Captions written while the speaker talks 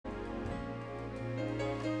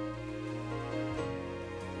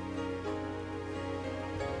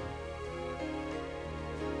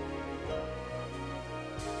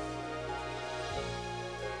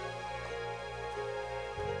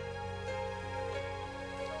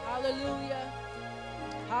Hallelujah.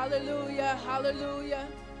 Hallelujah. Hallelujah.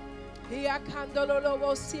 Hia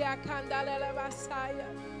kandololo sia kandala basaya.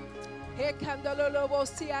 He kandololo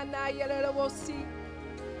sia nayelolo si.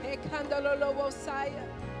 He kandololo saya.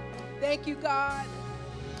 Thank you, God.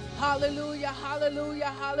 Hallelujah.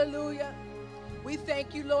 Hallelujah. Hallelujah. We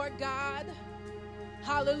thank you, Lord God.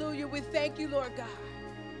 Hallelujah. We thank you, Lord God.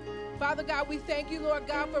 Father God, we thank you, Lord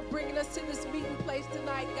God, for bringing us to this meeting place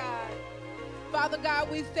tonight, God. Father God,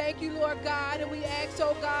 we thank you, Lord God, and we ask,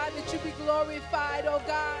 oh God, that you be glorified, oh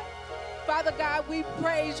God. Father God, we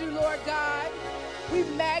praise you, Lord God. We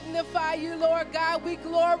magnify you, Lord God. We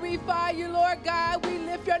glorify you, Lord God. We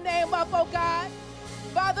lift your name up, oh God.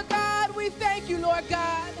 Father God, we thank you, Lord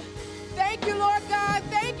God. Thank you, Lord God.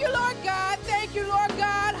 Thank you, Lord God. Thank you, Lord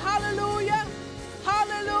God. Hallelujah.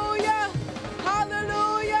 Hallelujah.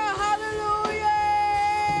 Hallelujah. Hallelujah.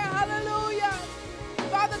 Hallelujah.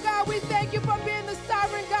 Father God, we thank you for being the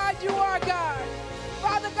sovereign God you are, God.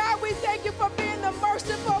 Father God, we thank you for being the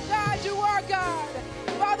merciful God you are, God.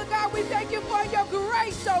 Father God, we thank you for your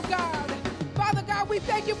grace, oh God. Father God, we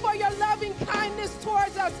thank you for your loving kindness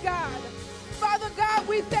towards us, God. Father God,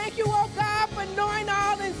 we thank you, oh God, for knowing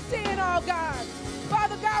all and seeing all, God.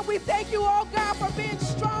 Father God, we thank you, oh God, for being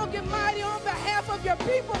strong and mighty on behalf of your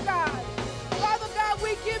people, God. Father God,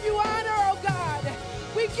 we give you honor, oh God.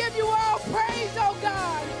 We give you all praise, oh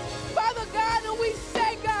God. Father God, and we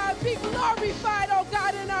say, God, be glorified, oh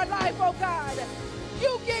God, in our life, oh God.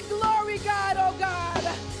 You get glory, God, oh God.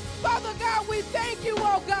 Father God, we thank you,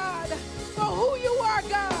 oh God, for who you are,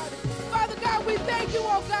 God. Father God, we thank you,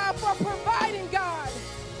 oh God, for providing, God.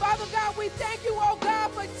 Father God, we thank you, oh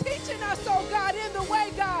God, for teaching us, oh God, in the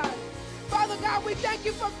way, God. Father God, we thank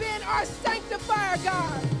you for being our sanctifier,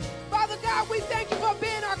 God. Father God, we thank you for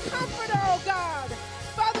being our comforter, oh God.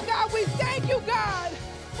 Father God, we thank you, God,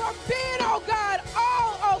 for being, oh God,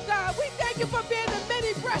 all, oh God. We thank you for being the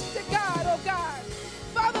many-breasted God, oh God.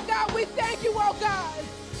 Father God, we thank you, oh God,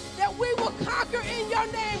 that we will conquer in your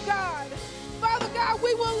name, God. Father God,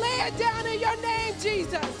 we will lay it down in your name,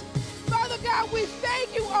 Jesus. Father God, we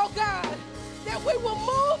thank you, oh God, that we will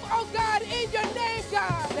move, oh God, in your name,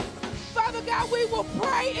 God. Father God, we will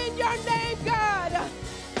pray in your name, God.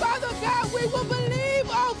 Father God, we will believe,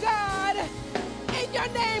 oh God, in your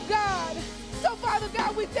name, God. So, Father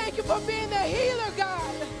God, we thank you for being the healer,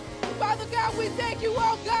 God. Father God, we thank you,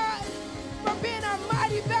 oh God, for being our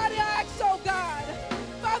mighty battle axe, oh God.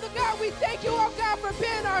 Father God, we thank you, oh God, for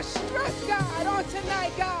being our strength, God, on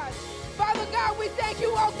tonight, God. Father God, we thank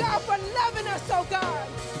you, oh God, for loving us, oh God.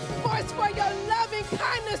 For it's for your loving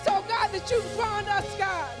kindness, oh God, that you've drawn us,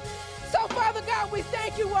 God. So, Father God, we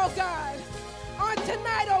thank you, oh God, on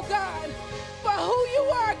tonight, oh God, for who you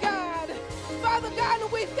are, God. Father God,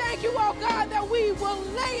 and we thank you, oh God, that we will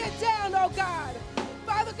lay it down, oh God.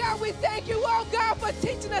 Father God, we thank you, oh God, for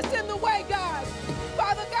teaching us in the way, God.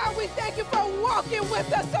 Father God, we thank you for walking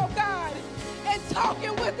with us, oh God, and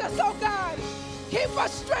talking with us, oh God. Keep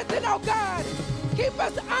us strengthened, oh God. Keep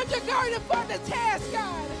us undergirded for the task,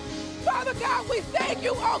 God. Father God, we thank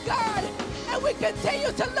you, oh God, and we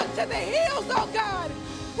continue to look to the hills, oh God,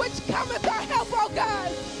 which cometh our help, oh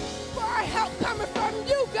God. For our help coming from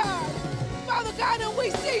you, God. Father God, and we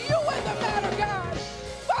see you in the matter, God.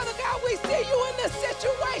 Father God, we see you in this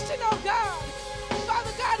situation, oh God.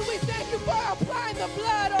 Father God, we thank you for applying the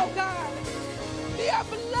blood, oh God. Your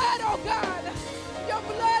blood, oh God. Your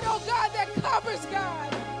blood, oh God, that covers,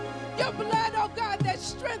 God. Your blood, oh God, that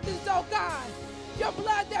strengthens, oh God. Your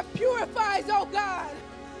blood that purifies, oh God.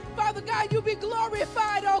 Father God, you be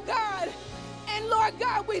glorified, oh God. And Lord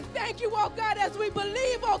God, we thank you, oh God, as we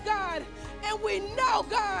believe, oh God, and we know,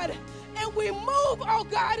 God, and we move, oh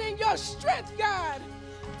God, in your strength, God.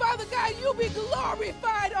 Father God, you be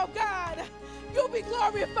glorified, oh God. You be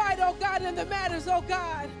glorified, oh God, in the matters, oh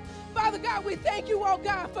God. Father God, we thank you, oh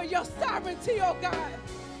God, for your sovereignty, oh God.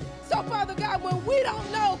 So, Father God, when we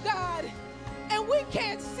don't know, God, and we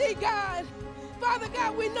can't see, God, Father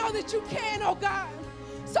God, we know that you can, oh God.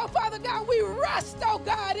 So, Father God, we rest, oh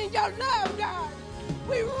God, in your love, God.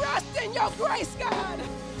 We rest in your grace, God.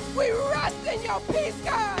 We rest in your peace,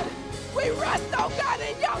 God. We rest, oh God,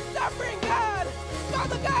 in your suffering, God.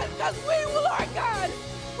 Father God, because we, Lord God,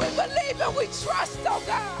 we believe and we trust, oh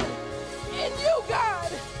God, in you, God.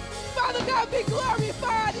 Father God, be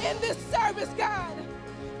glorified in this service, God.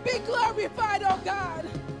 Be glorified, oh God.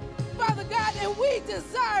 Father God, and we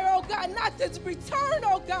desire, oh God, not to return,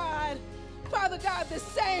 oh God, Father God, the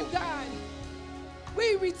same God.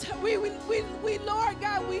 We, Lord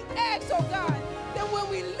God, we ask, oh God, that when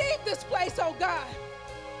we leave this place, oh God,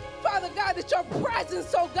 Father God, that your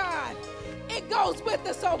presence, oh God, it goes with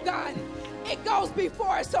us, oh God. it goes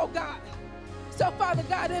before us, oh God. So, Father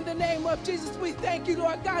God, in the name of Jesus, we thank you,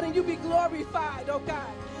 Lord God, and you be glorified, oh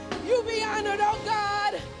God. You be honored, oh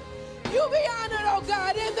God. You be honored, oh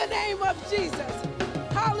God, in the name of Jesus.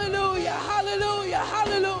 Hallelujah, hallelujah,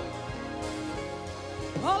 hallelujah.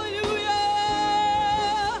 Hallelujah.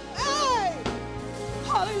 Hey.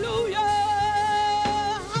 Hallelujah.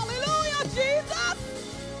 Hallelujah, Jesus.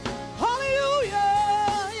 Hallelujah.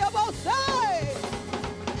 Yabosai.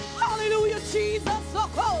 Hallelujah, Jesus.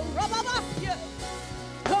 Soko Rababasia.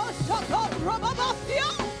 Soko Rababasia.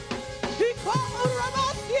 Hiko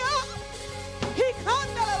Rabasia.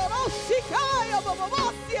 Hikanda Rosikaya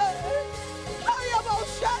Bababasia.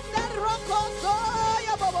 Hayaboshanda Rokoso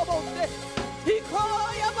Yababose.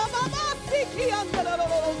 Hikoya Bababasiki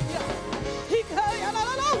Andalosia. Hikaya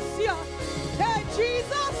Lalosia. Hey,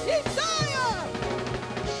 Jesus, Hikaya.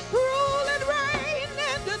 Rule and reign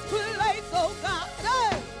in this place, oh God.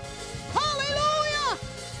 Hey. Hallelujah.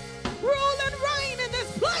 Rule and reign in this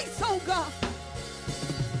place, oh God.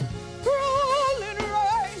 Rule and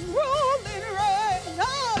reign, rule and reign.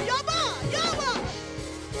 Oh, Yaba, Yaba.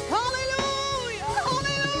 Hallelujah,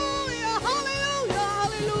 hallelujah, hallelujah,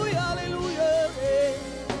 hallelujah, hallelujah.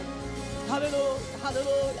 Hallelujah,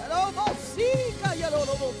 hallelujah. Robosika,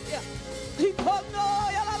 Yalorobosia. Hikono,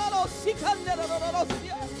 Yalalosika,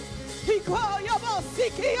 Nelorosia. Hiko,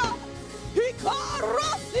 Yabosikia. Hiko,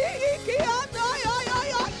 Rosikia, Naya.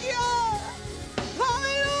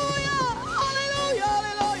 Hallelujah, hallelujah,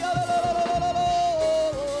 hallelujah.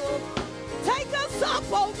 Take us up,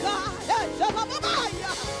 oh God.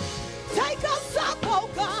 Take us up, oh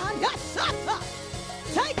God.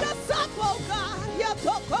 Take us up, oh God.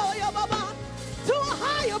 To a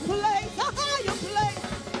higher place, a higher place,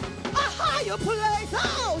 a higher place.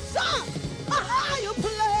 Oh, a higher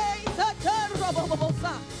place.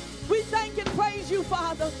 We thank and praise you,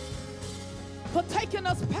 Father, for taking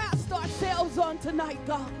us past ourselves on tonight,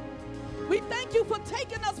 God. We thank you for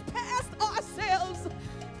taking us past ourselves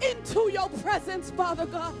into your presence, Father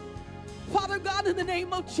God. Father God, in the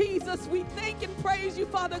name of Jesus, we thank and praise you,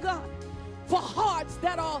 Father God, for hearts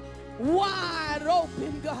that are wide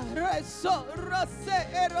open, God.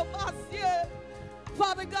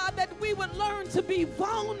 Father God, that we would learn to be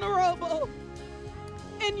vulnerable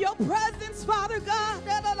in your presence, Father God.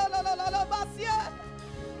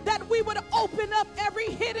 That we would open up every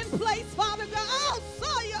hidden place, Father God. Oh,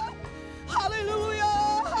 Saya.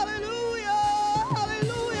 Hallelujah, hallelujah,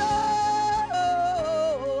 hallelujah.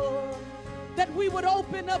 That we would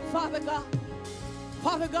open up, Father God.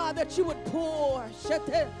 Father God, that you would pour.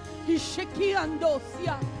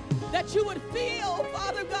 That you would fill,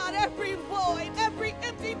 Father God, every void, every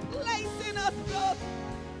empty place in us, God.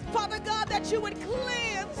 Father God, that you would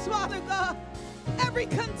cleanse, Father God, every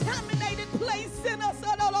contaminated place in us.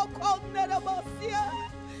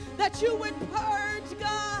 That you would purge,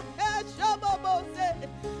 God.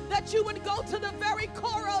 That you would go to the very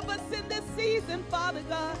core of us in this season, Father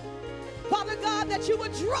God. Father God, that you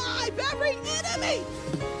would drive every enemy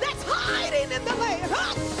that's hiding in the land.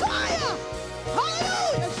 Hallelujah.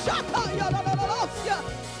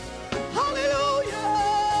 Hallelujah.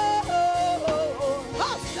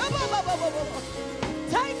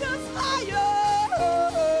 Take us higher.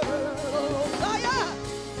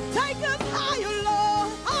 Take us higher, Lord.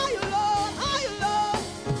 Higher, Lord. Higher, Lord.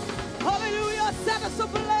 Hallelujah. Set us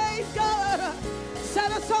ablaze, God.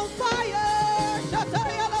 Set us on fire.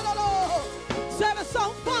 Set us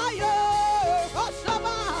on fire.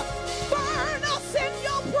 Burn us in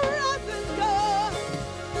your presence, God.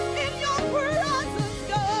 In your presence,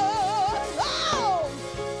 God. Oh,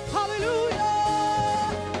 hallelujah.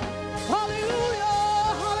 Hallelujah.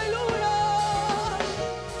 Hallelujah.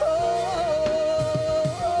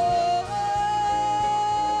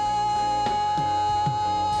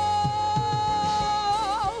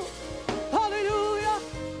 Oh, hallelujah.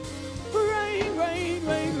 Rain, rain,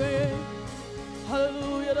 rain, rain.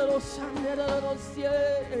 Hallelujah.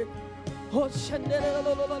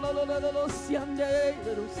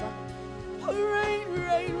 Rain,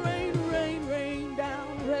 rain, rain, rain, rain down.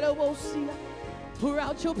 Pour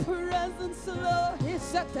out your presence, Lord.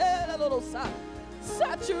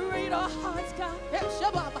 Saturate our hearts, God.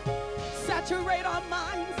 Saturate our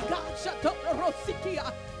minds, God.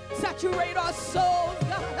 Saturate our souls,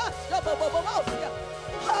 God.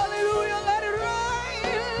 Hallelujah. Let it rain.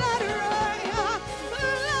 Let it rain.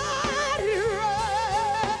 Let it rain.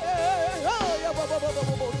 Oh, yeah.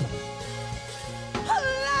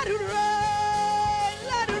 Let it rain.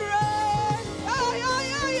 Let it rain. Oh, yeah,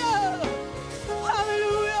 yeah, yeah.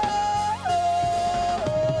 Hallelujah.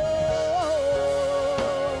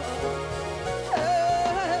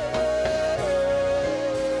 Hey.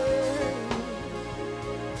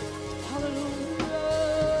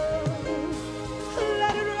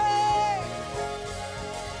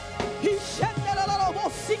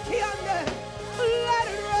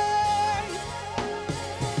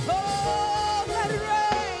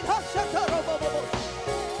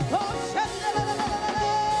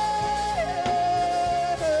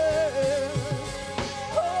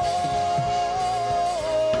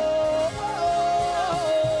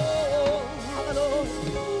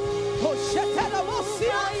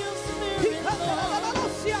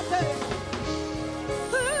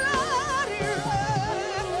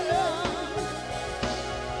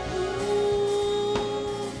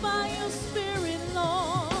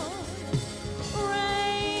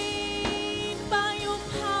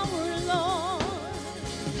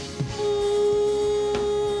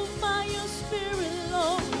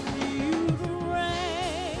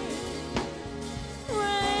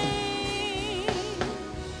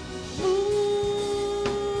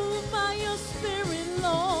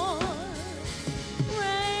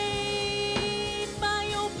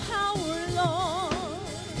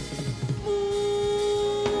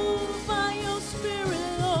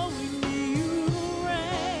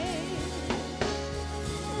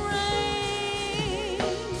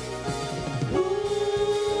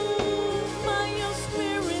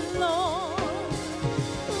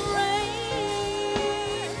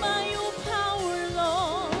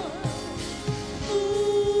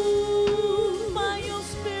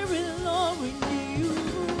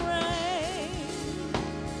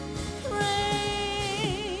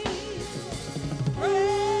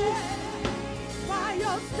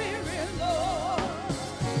 Spirit, Lord.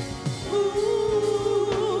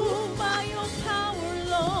 Move by your power,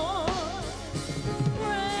 Lord.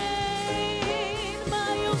 Rain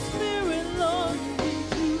by your Spirit, Lord. We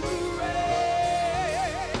need you to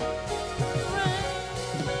rain.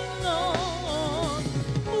 Rain, Lord.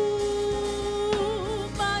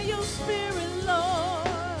 Move by your Spirit, Lord.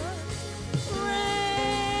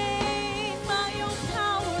 Rain by your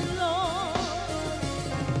power, Lord.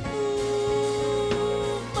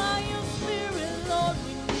 Move by your Spirit, Lord.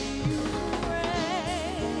 We need you to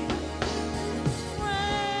rain.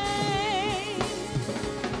 Rain.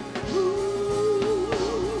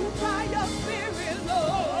 Move by your Spirit,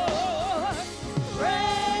 Lord.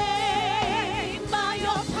 Rain by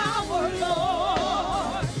your power,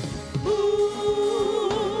 Lord.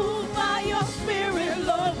 Move by your Spirit,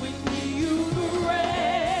 Lord. We need you to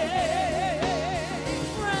rain.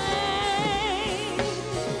 Rain.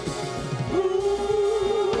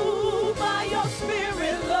 Move by your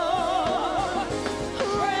Spirit, Lord.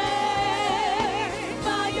 Rain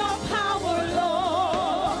by your power,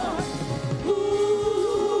 Lord.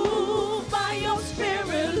 Move by your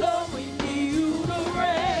Spirit, Lord. We need you to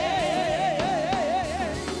rain.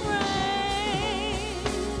 Rain.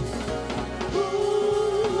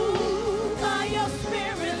 Move by your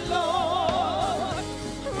Spirit, Lord.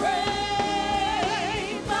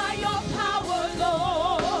 Rain by your power,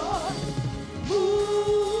 Lord.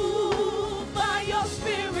 Move by your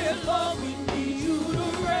Spirit, Lord. We need you to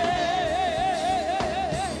rain.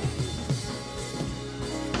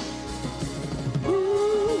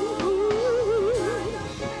 Move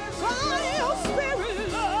by your Spirit,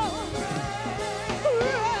 Lord.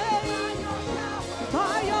 Rain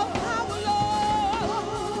by your power, Lord.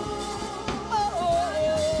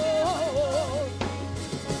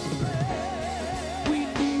 We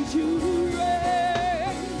need you to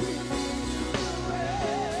rain.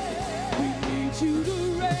 We need you to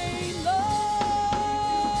rain, Lord.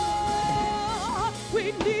 We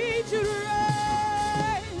need you to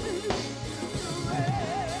rain.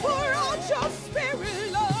 Pour out your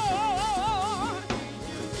Spirit, Lord.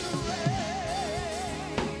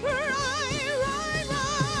 Rain, rain,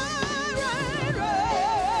 rain, rain, rain,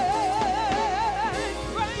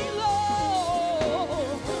 rain,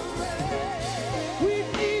 Lord. We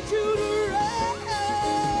need you to rain.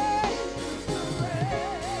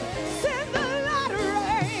 Send the latter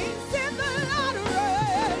rain. Send the latter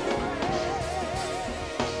rain.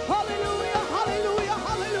 Hallelujah, hallelujah,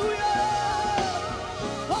 hallelujah.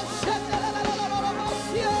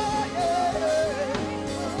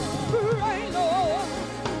 Oh, rain, Lord.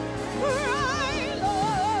 Rain,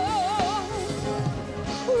 Lord.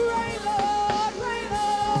 Rain, Lord. Rain,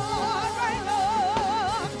 Lord. Rain,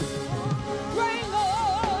 Lord. Rain,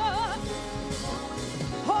 Lord.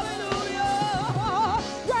 Hallelujah.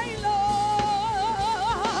 Rain,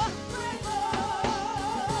 Lord. Rain, Lord.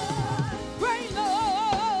 Rain,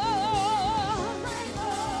 Lord.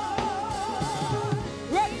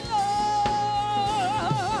 Rain,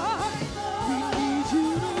 Lord. We need you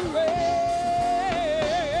to rain.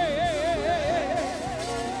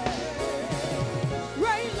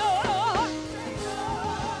 Rain, Lord.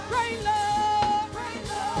 Rain, Lord.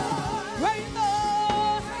 Rain,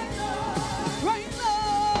 Lord. Rain,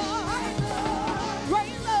 Lord.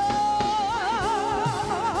 Rain, Lord.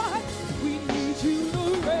 We need you to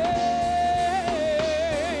rain.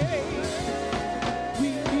 We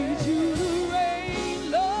need you to rain,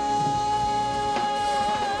 Lord.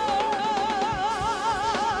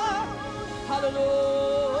 Hallelujah.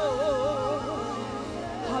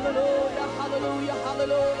 Hallelujah, hallelujah,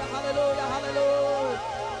 hallelujah, hallelujah, hallelujah.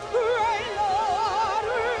 Rain, Lord,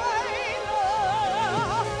 rain,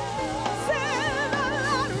 Lord. Send the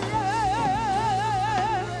Lord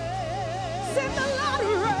rain. Send the Lord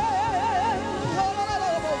rain.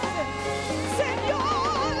 Send your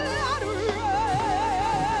Lord rain.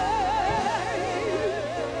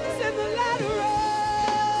 Send the Lord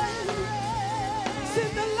rain.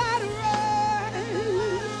 Send the Lord rain.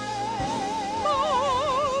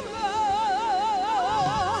 Move, Lord.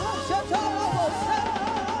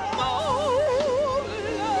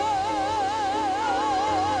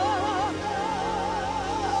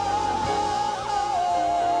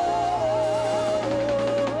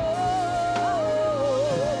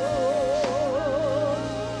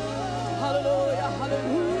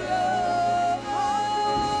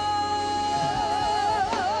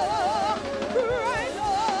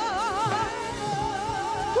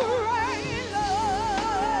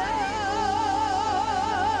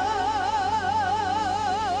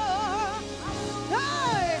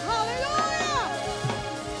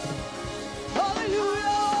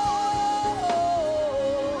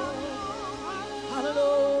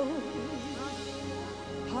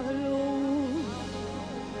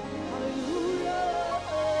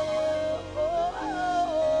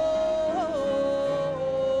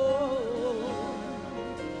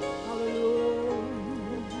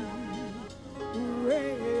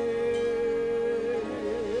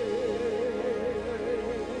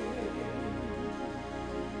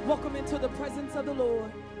 Welcome into the presence of the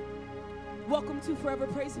Lord. Welcome to Forever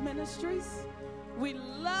Praise Ministries. We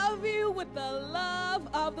love you with the love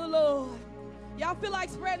of the Lord. Y'all feel like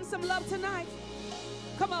spreading some love tonight?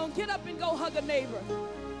 Come on, get up and go hug a neighbor.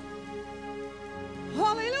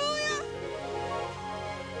 Hallelujah.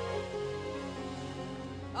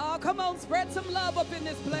 Oh, come on, spread some love up in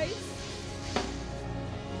this place.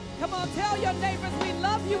 Come on, tell your neighbors we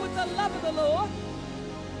love you with the love of the Lord.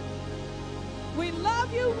 We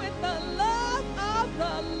love you with the love of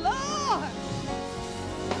the Lord.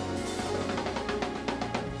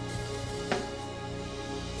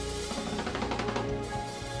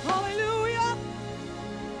 Hallelujah.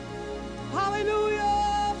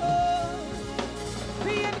 Hallelujah.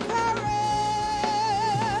 Be encouraged.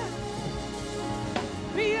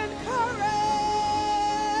 Be encouraged.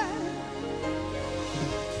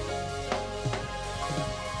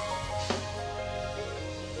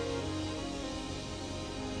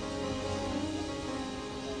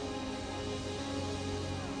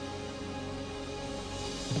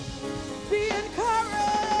 Be encouraged.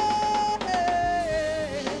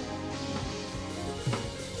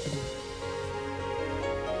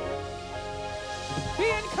 Be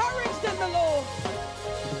encouraged in the Lord.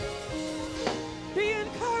 Be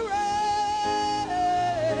encouraged.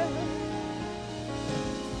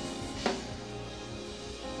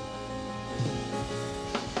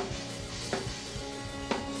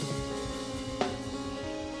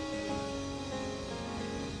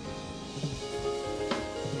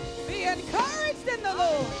 Be encouraged in the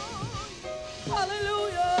Lord.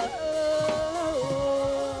 Hallelujah.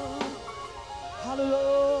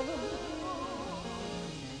 Hallelujah.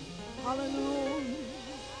 Hallelujah.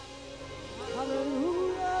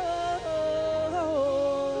 Hallelujah.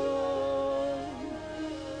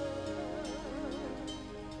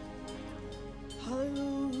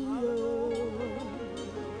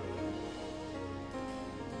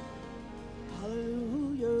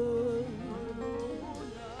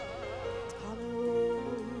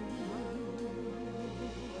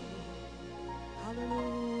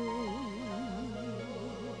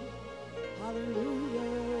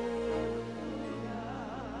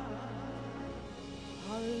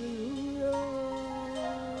 Hallelujah.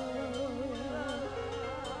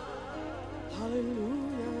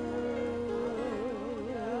 Hallelujah.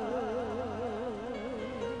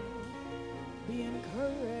 Be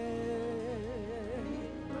encouraged.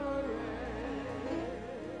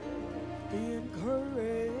 Be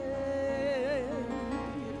encouraged.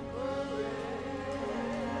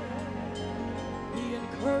 Be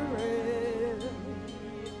encouraged.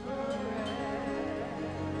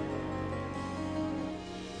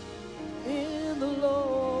 In the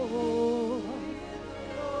Lord.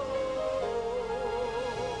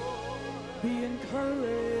 Be encouraged.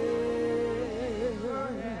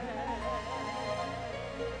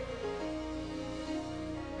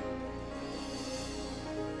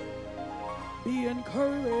 Be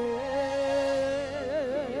encouraged.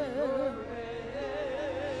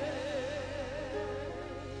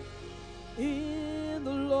 In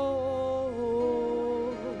the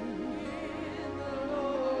Lord.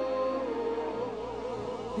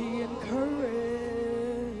 Be encouraged.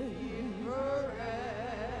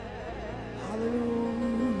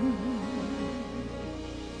 Hallelujah.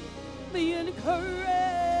 Be encouraged.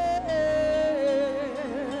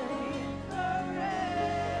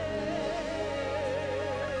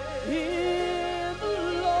 In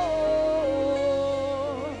the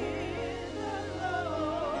Lord.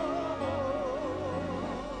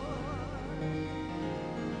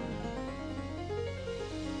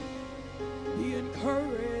 Be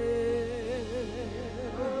encouraged.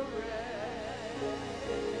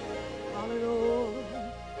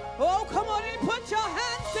 Hallelujah. Oh, come on and put your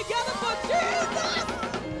hands together for Jesus.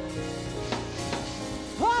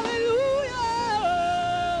 Hallelujah.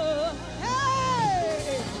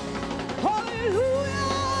 Hey. Hallelujah.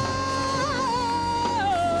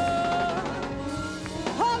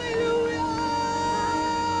 Hallelujah.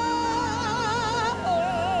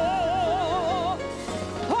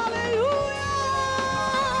 Hallelujah.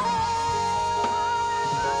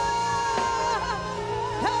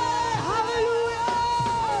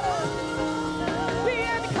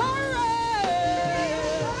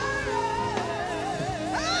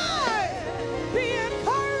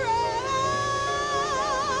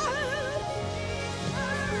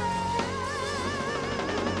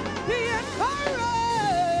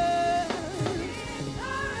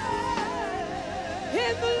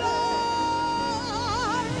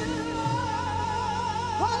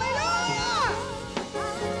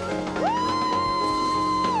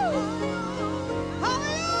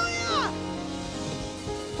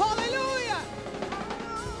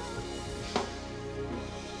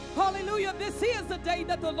 day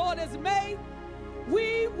that the Lord has made.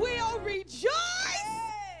 We will rejoice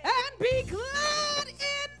and be glad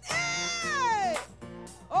in it.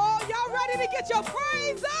 Oh, y'all ready to get your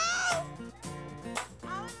praise on?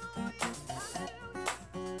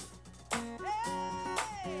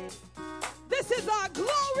 Hey. This is our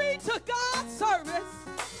glory to God service.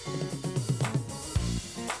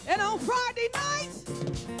 And on Friday nights,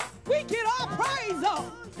 we get our praise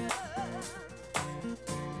on.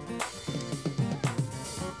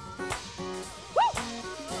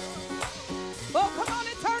 Oh, come on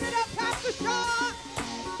and turn it up, Pastor Sean.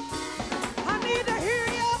 I need to hear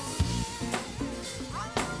you.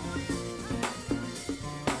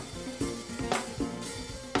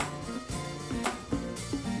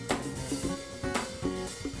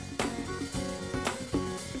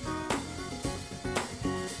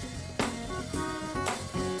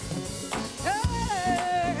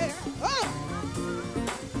 Hey. Oh.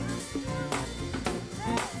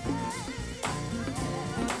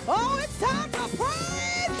 Oh, it's time to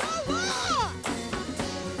praise the Lord.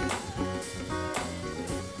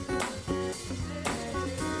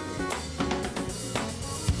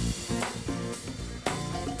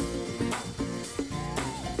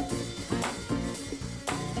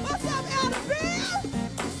 What's up, Elder Bill?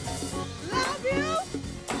 Love you.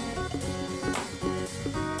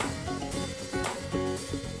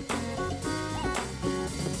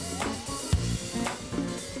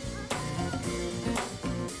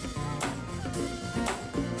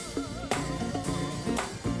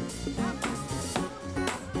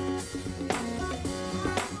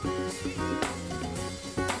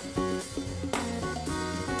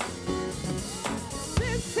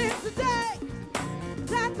 This is the day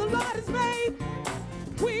that the Lord has made.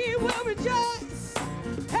 We will rejoice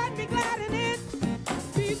and be glad in it.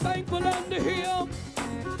 Be thankful unto Him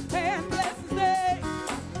and bless His name.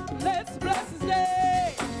 Let's bless His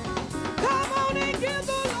name. Come on and give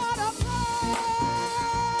the Lord a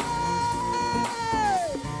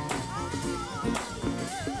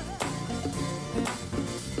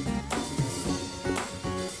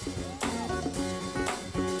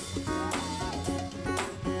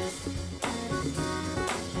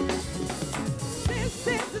This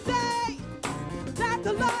is the day that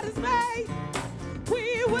the Lord has made.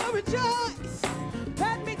 We will rejoice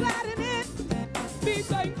and be glad in it. Be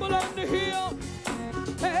thankful unto Him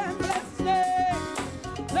and bless His name.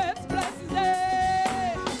 Let's bless His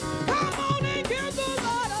name. Come on and give the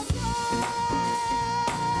Lord a praise.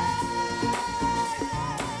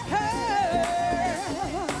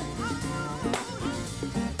 Hey.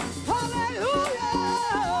 Hallelujah.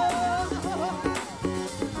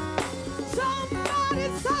 Somebody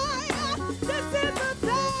say, this is the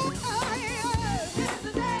day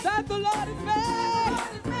that the Lord has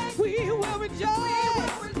made. We will rejoice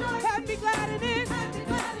and be glad in it.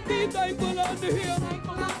 Be thankful unto Him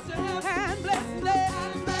and bless His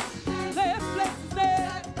name. Let's bless His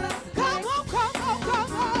name. Come on, come on,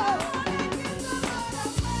 come on.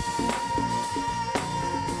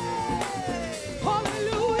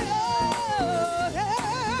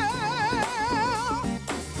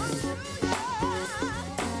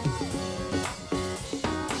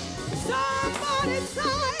 Somebody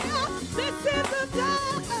say, this is the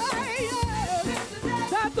day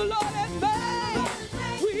that the Lord has made.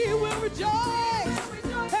 We will rejoice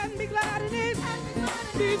and be glad in it.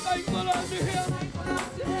 Be thankful unto Him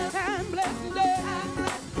and bless His name.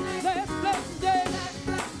 Let's bless His name.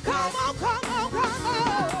 Come on, come on, come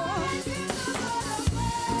on.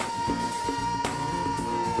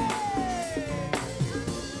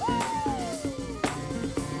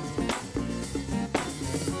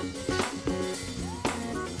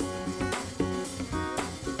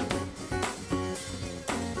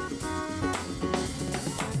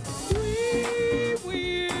 We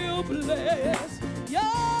will bless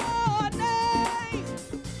Your name.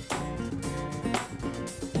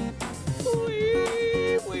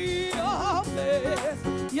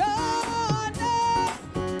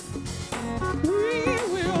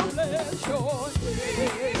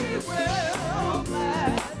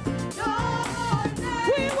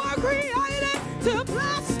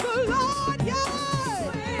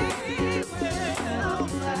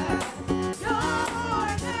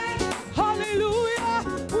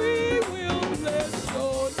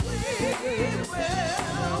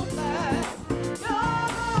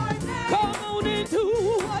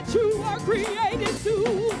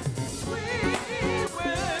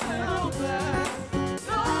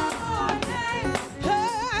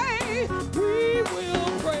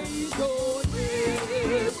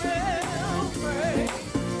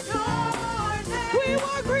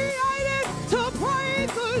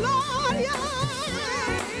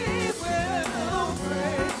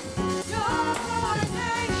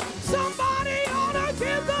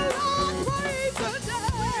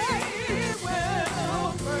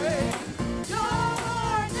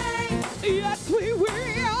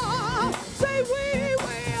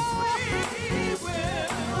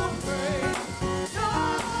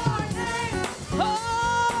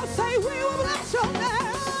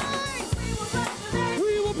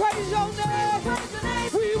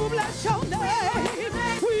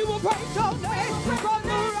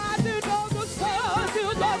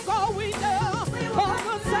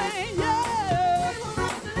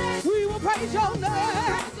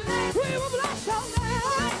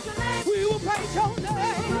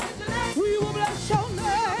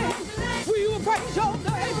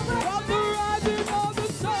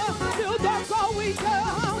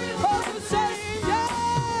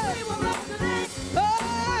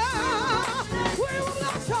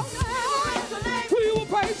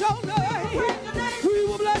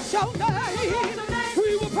 your name.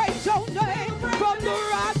 We will praise your name from the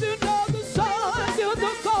rising of the sun till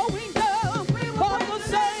the going down of the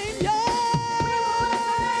same. Yeah.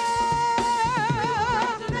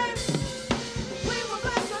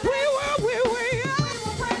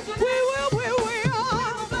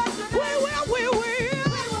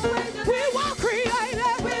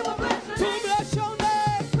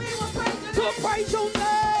 Praise your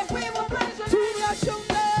name, to bless your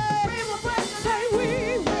name, say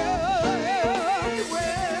we will.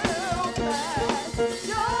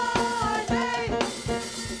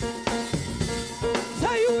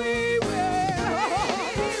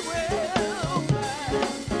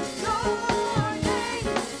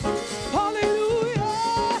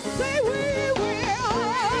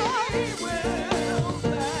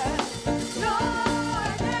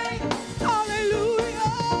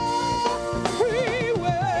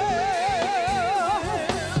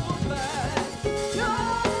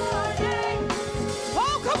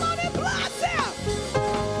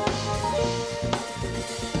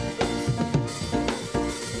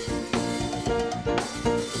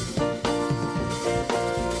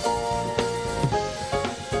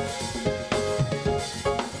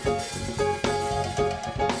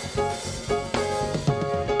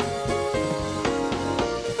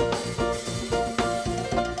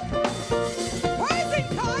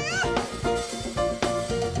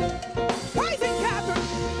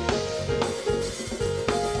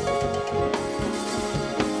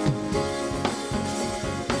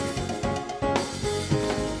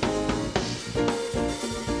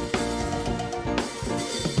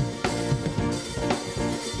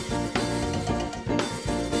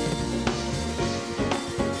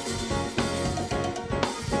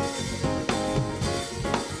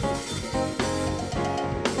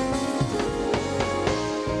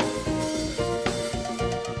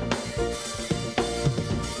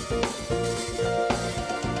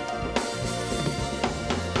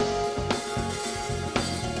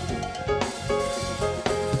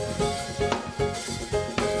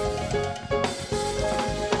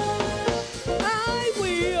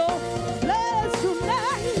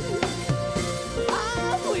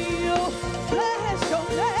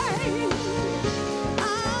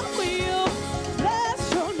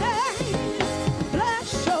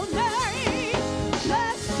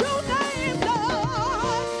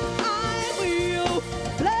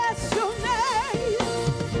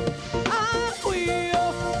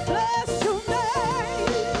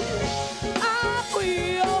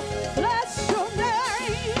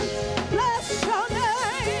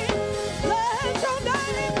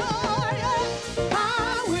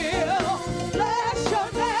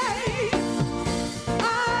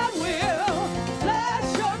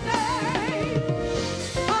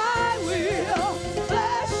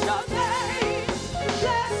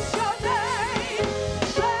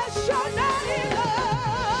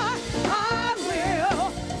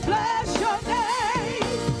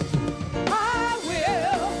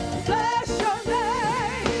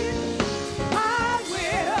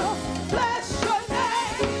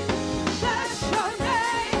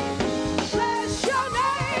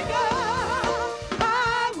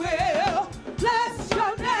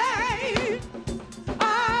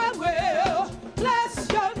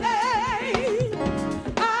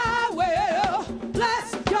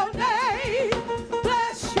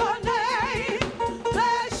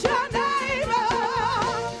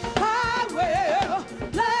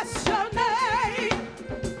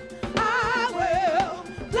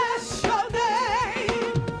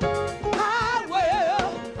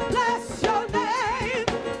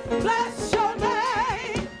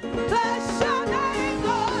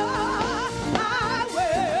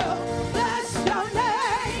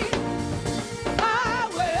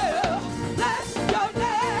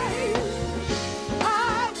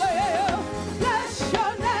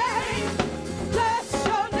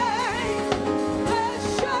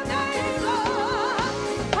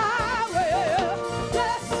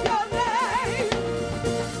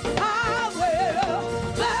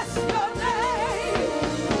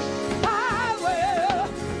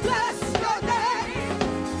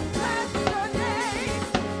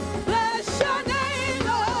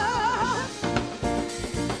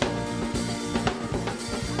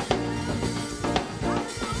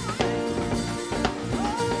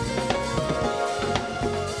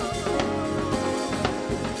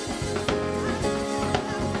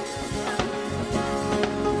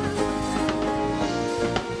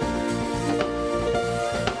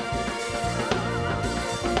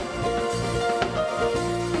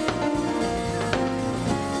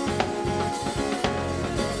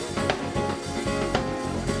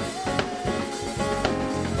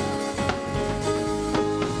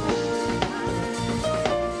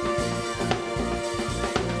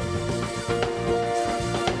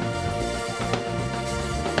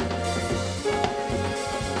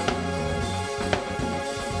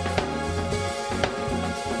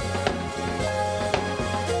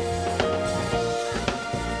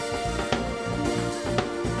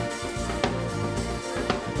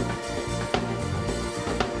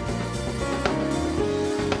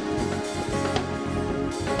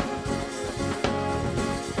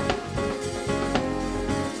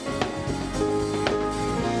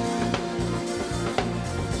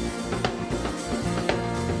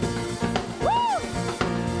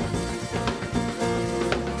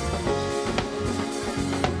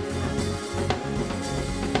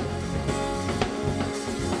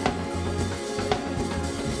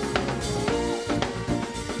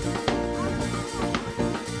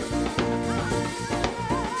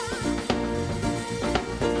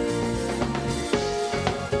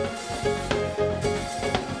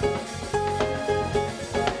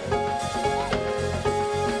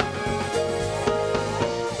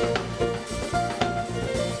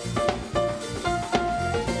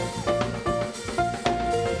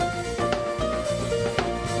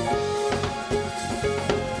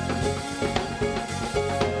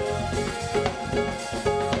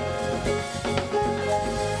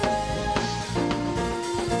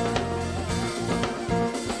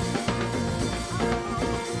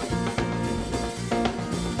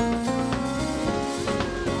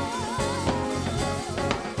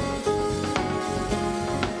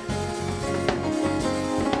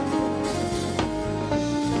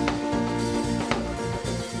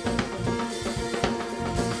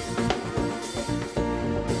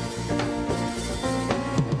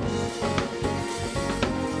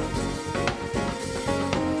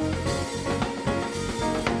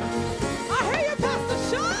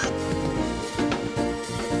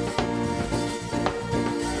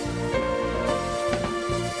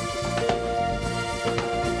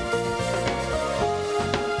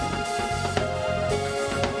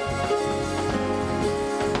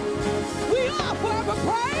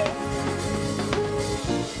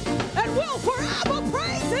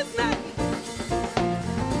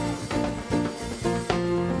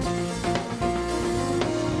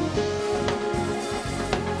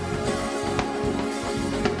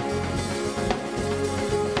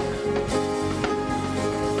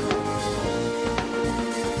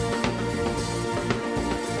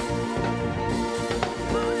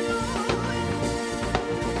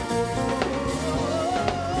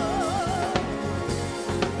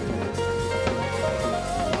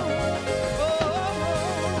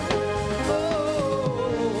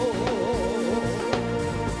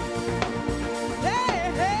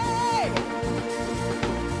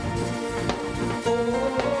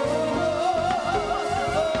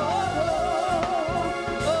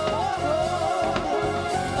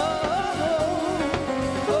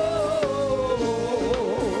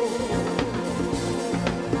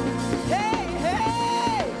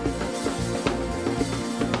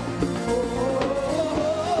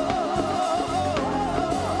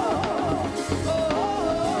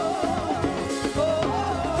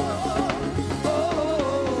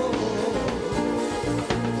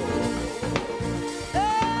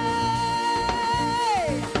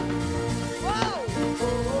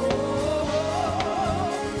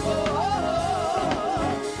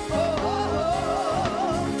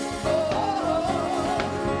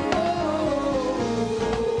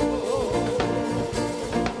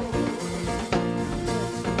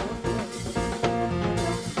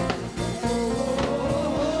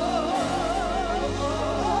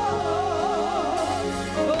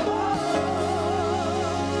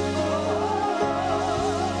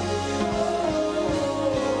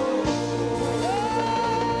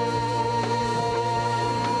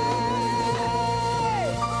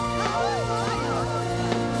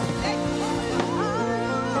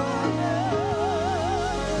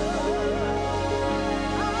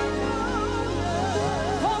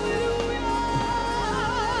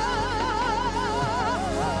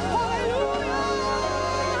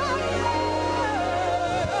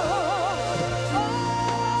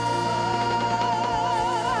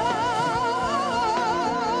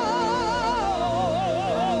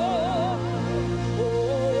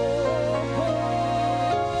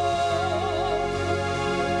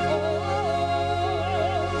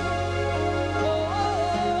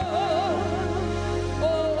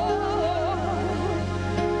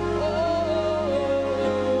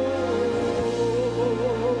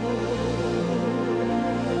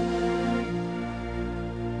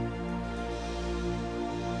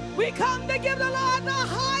 We come to give the Lord the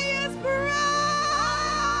highest praise.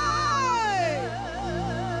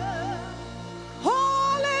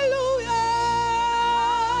 Hallelujah.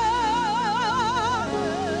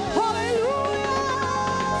 Hallelujah.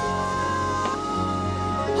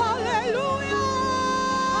 Hallelujah.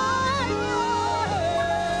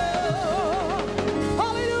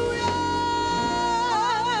 Hallelujah.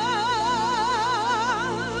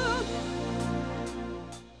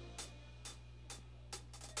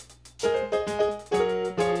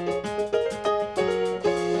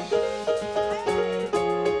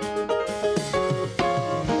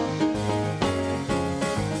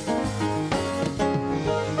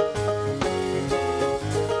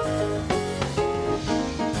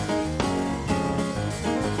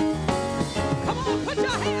 Come on, put your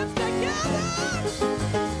hands together.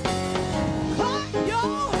 Clap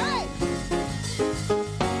your hands.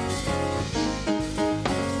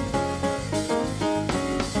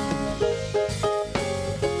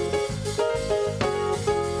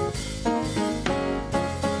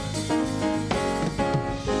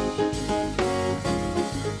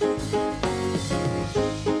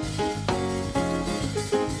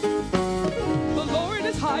 The Lord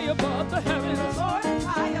is high above the heavens. The Lord is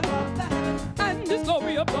high above the heavens, And His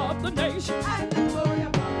glory above the nations. and His glory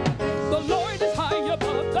above the nations. The Lord is high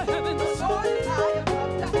above the heavens. The Lord is high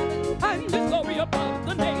above the heavens, And His glory above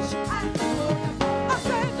the nations. and His glory above I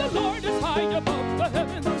said the Lord is high above the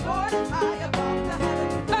heavens. the Lord is high above the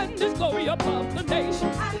heavens, And His glory above the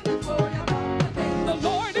nations. and His glory above the nations. The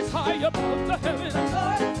Lord is high above the heavens. The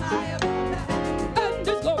Lord is high above the heavens, And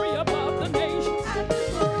His glory above the nations. and His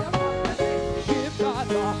glory above the nations. Give God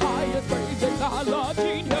the highest praise,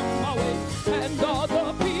 acknowledging Him my way. And all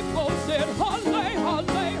the people said, Halle,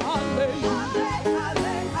 halle, halle. Halle,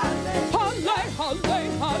 halle, halle, Halle, halle,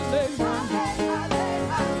 halle. halle, halle,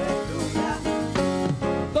 hallelujah.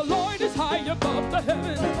 The Lord is high above the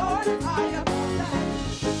heavens. The Lord is high above the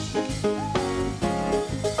heavens,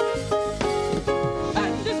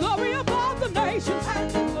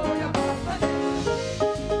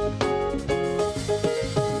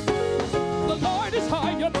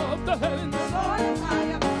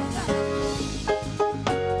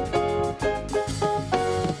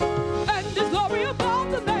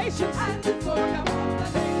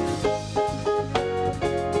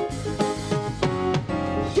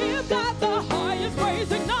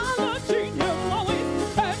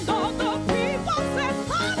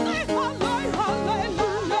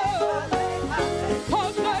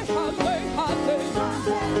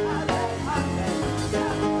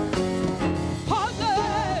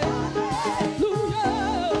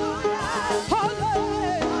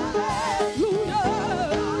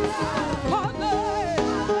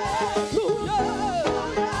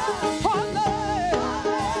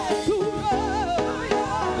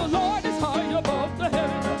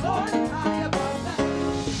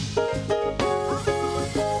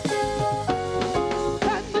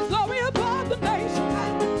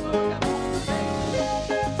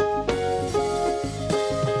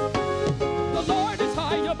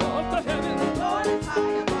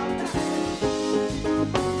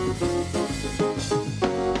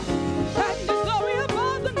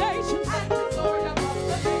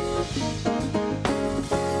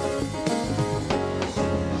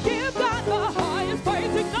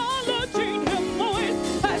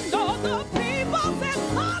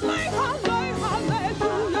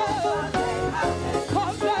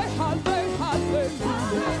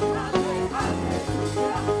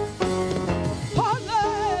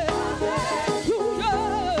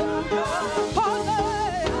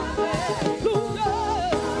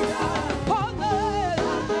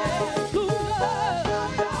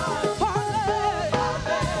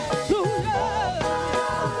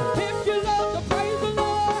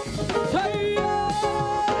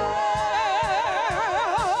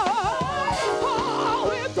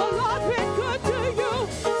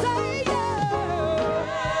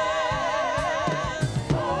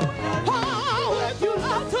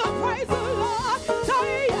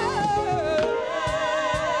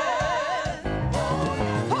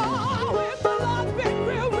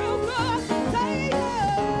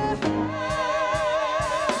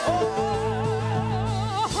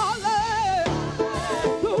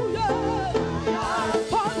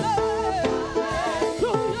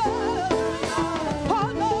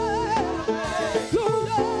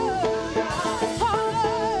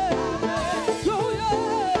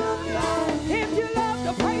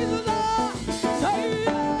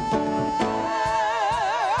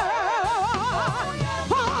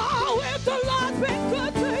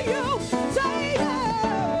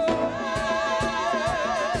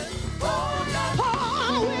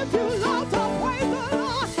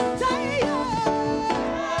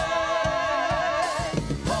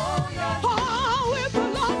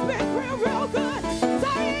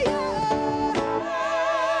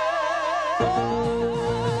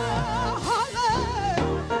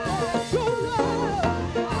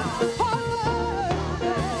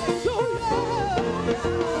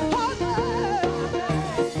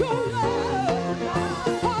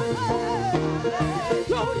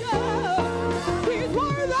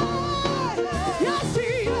 Yes, He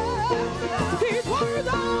is. He's worthy.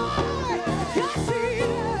 Yes, He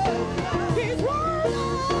is. He's worthy.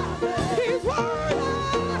 He's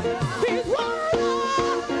worthy. He's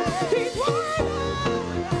worthy. He's worthy.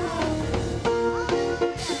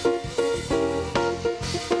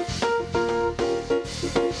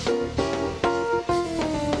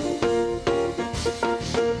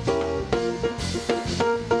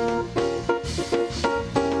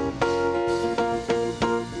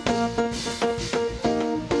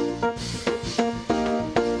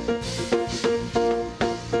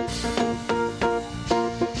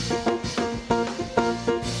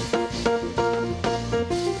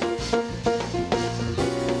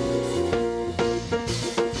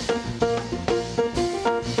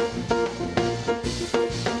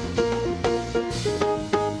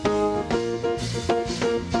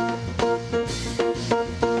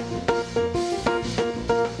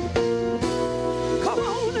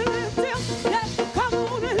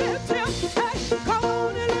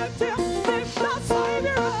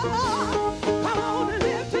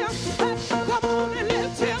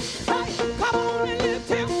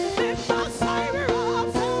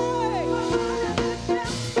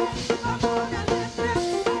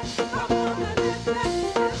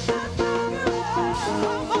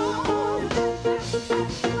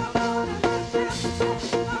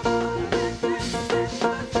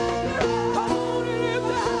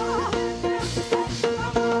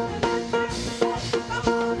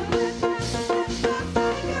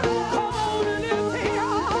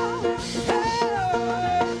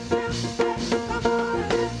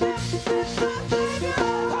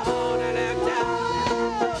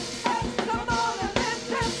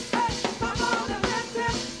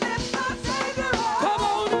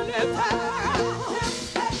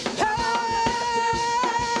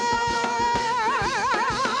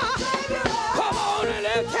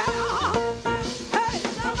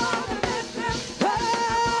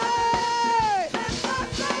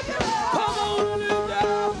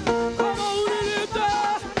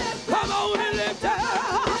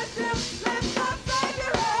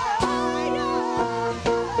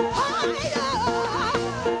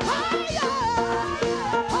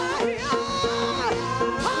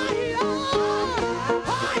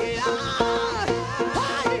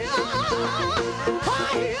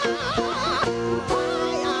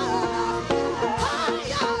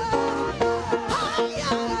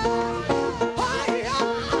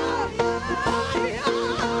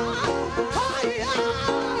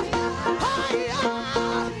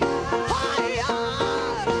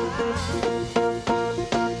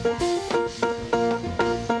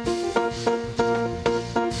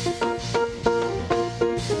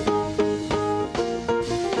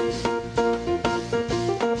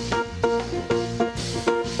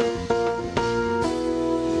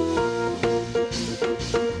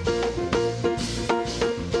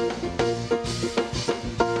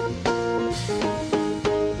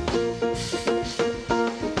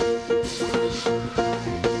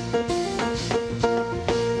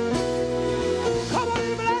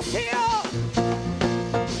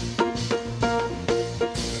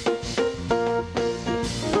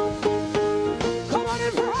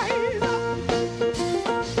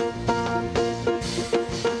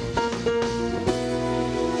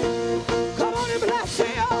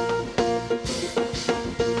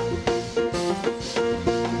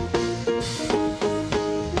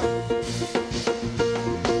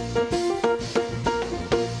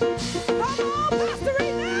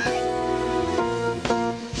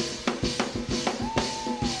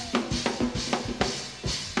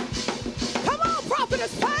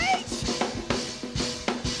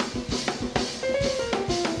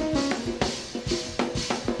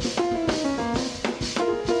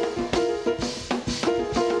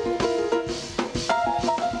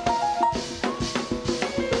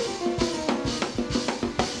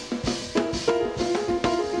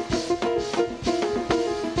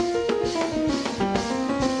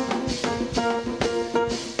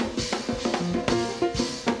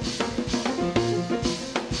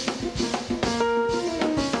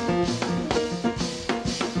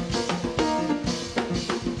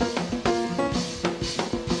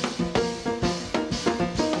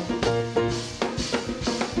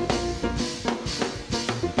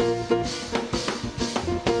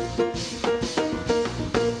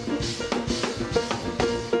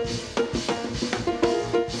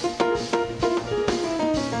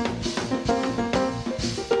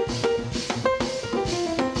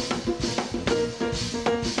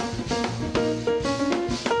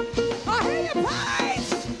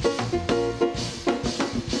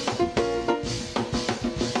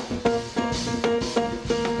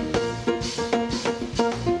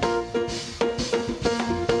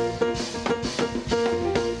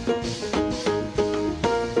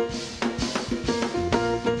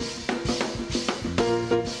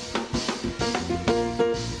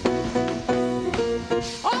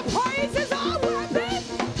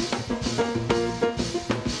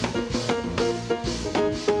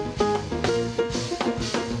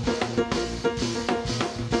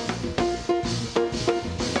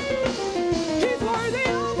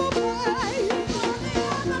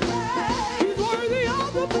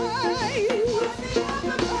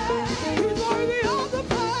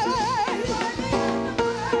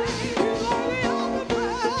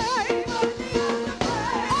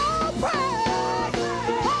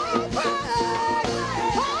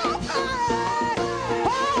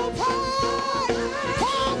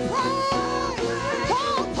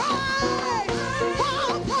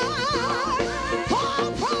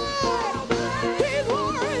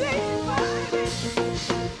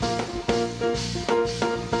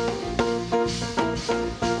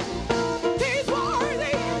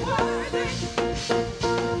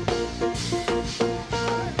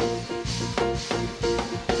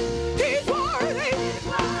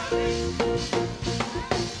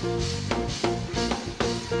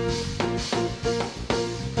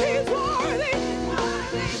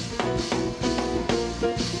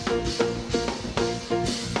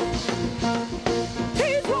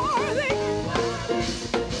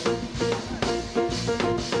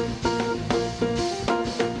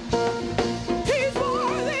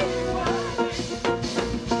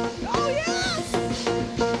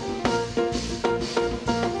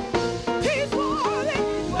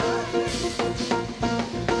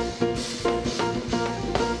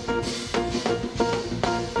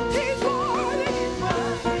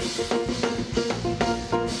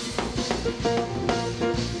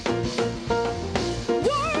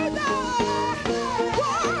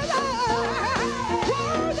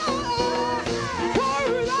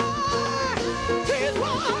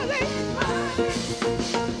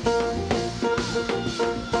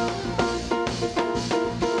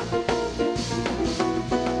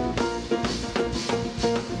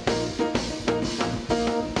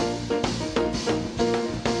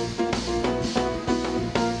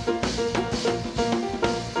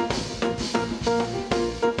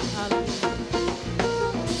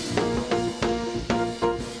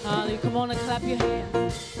 Clap your hands.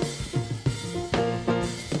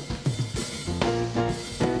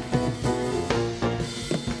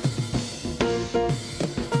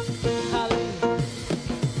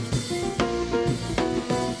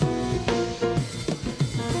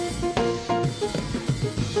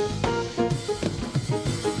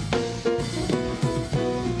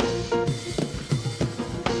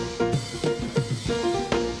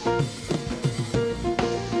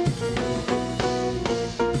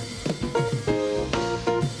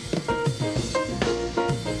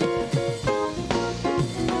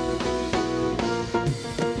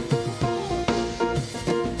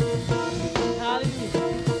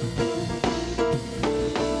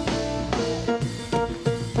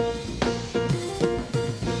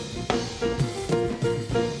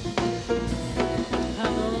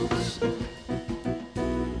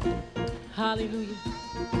 Hallelujah.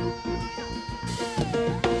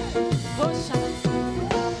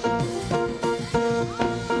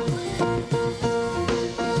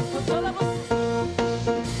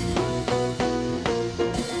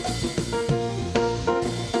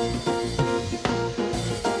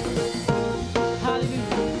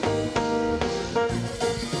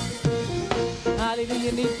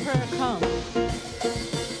 Hallelujah. You need prayer, come.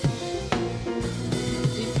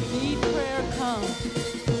 If you need prayer, come.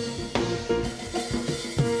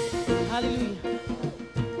 Hallelujah.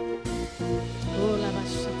 Oh, la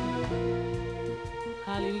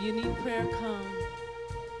hallelujah. You need prayer, come.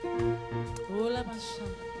 Oh, la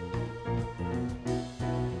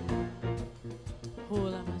oh,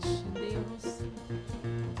 la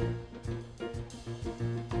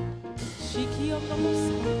Shiki on the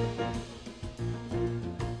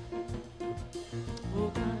oh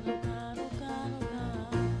God, oh God, oh God, oh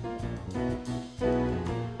God.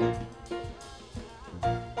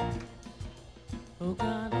 Oh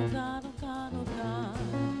God, oh God, oh God, oh God.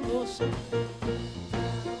 Oh,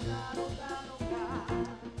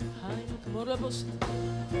 hallelujah. Come on, Rebels.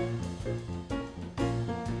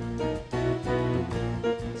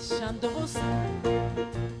 Shandobos.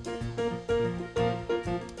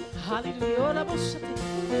 Hallelujah. Oh, Rebels.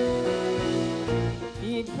 You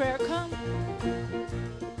need prayer, come.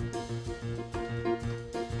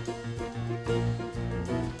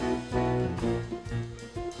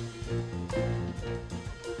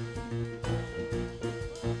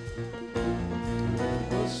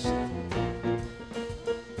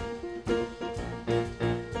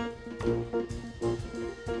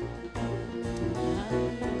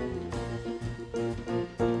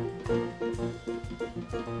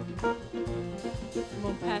 Come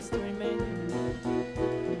on, Pastor Emmanuel.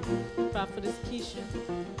 Prophetess Keisha.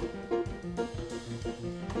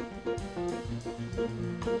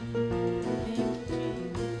 Thank you,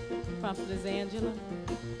 Jesus. Prophetess Angela.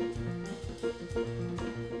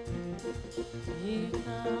 Yeah,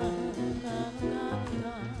 God, God, God,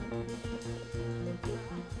 God.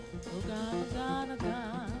 Oh God, oh God, oh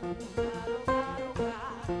God.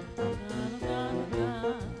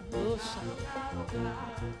 Oh,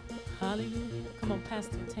 hallelujah. Come on,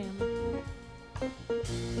 Pastor Tammy.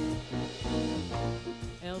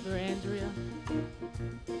 Elder Andrea.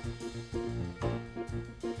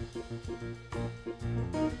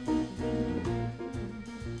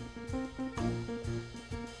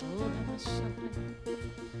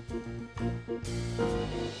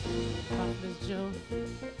 Prophetess Joe.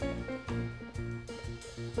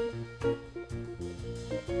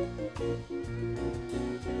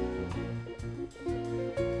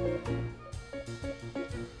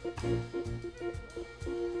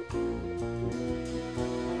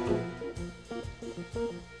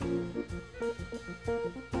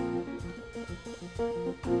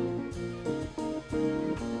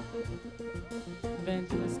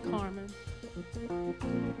 Evangelist Carmen.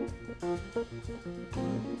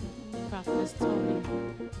 Prophetess Tony.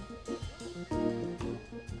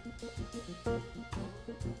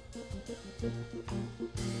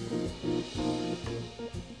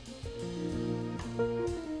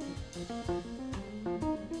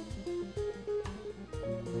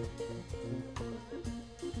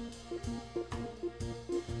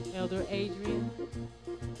 Elder Adrian.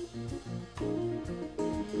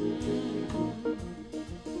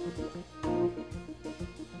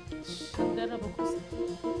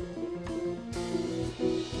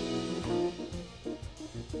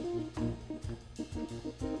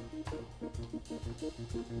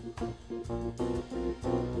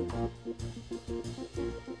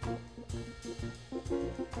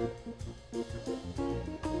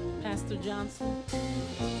 Pastor Johnson.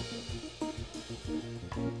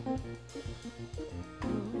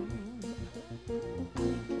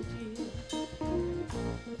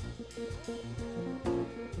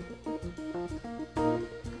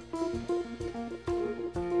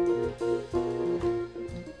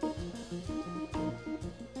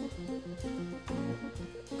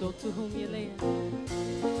 to whom you lend.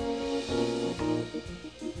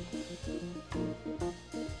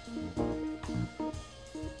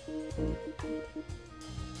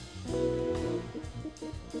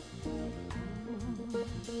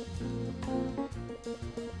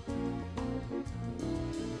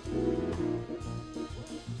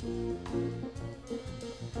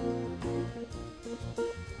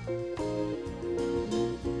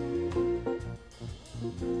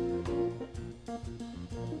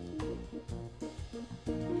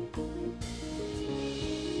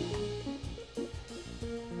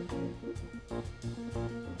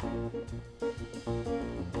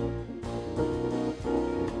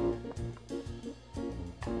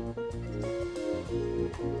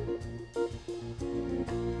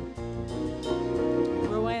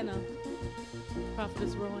 Rowena,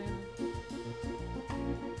 Prophetess Rowena.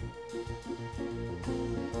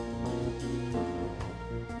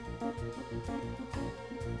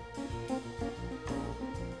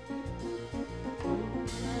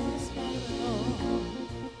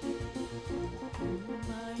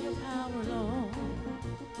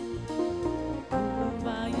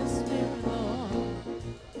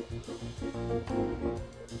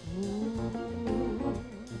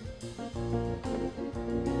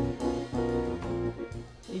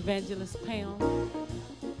 Evangelist Pam.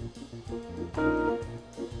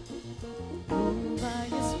 Move by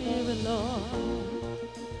your spirit, Lord.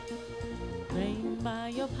 Reign by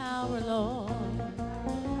your power, Lord.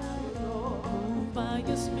 Move by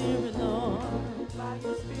your spirit, Lord.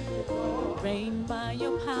 Reign by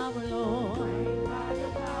your power, Lord.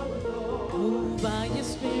 Move by your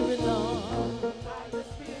spirit, Lord.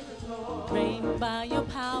 Reign by your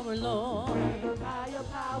power, Lord.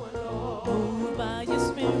 Move by your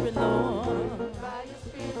spirit, Lord.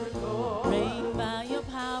 Reign by your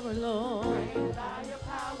power, Lord.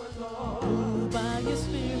 Move by your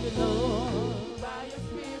spirit, Lord.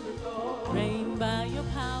 Reign by your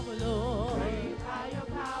power, Lord.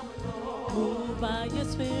 Move by your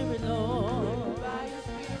spirit, Lord.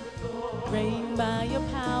 Reign by your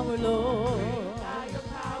power, Lord.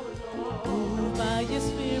 Move by your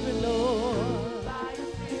spirit, Lord.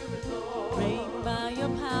 Reign by your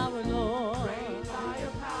power, Lord.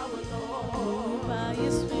 Move by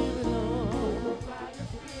your spirit, Lord.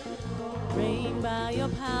 Reign by your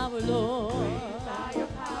power, Lord.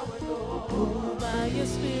 Move by your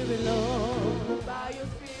spirit, Lord.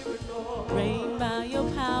 Reign by your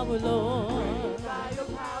power, Lord.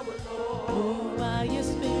 Move by your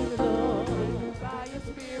spirit, Lord.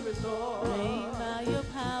 Reign by your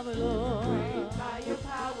power, Lord.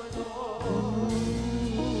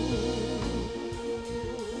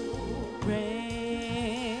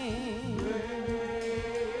 Reign.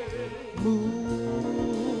 Move.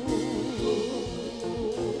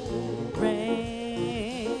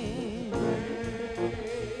 Reign.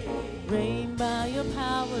 Reign by your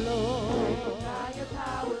power, Lord.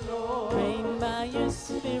 Reign by your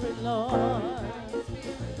spirit, Lord.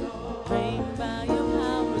 Reign by your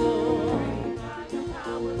power, Lord.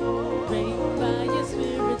 Reign by your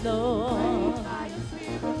spirit, Lord.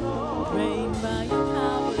 Reign by your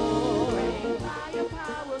power, Lord.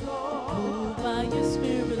 Move by your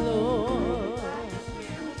spirit, Lord.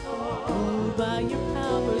 Move by your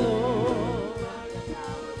power, Lord.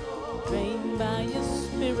 Reign by your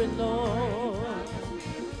spirit, Lord.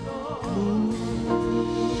 Move.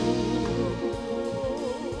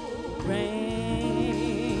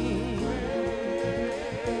 Reign.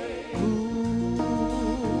 Move.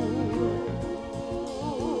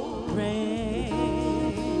 Reign.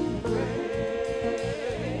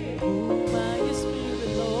 Move by your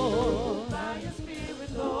spirit, Lord.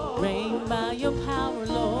 Reign by your power,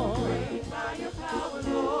 Lord.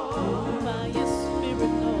 Move by your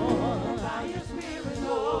spirit, Lord.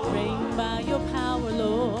 Reign by your power,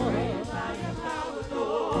 Lord.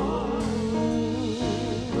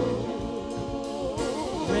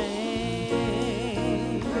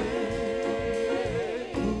 Reign.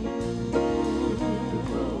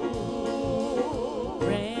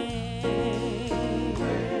 Reign.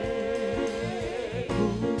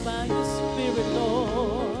 Move by your spirit,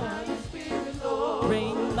 Lord.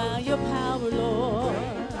 Reign by your power, Lord.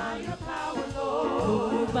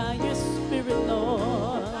 Move by your spirit,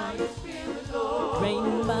 Lord.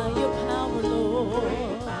 Reign by your power, Lord.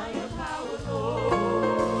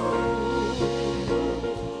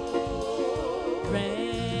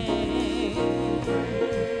 Reign.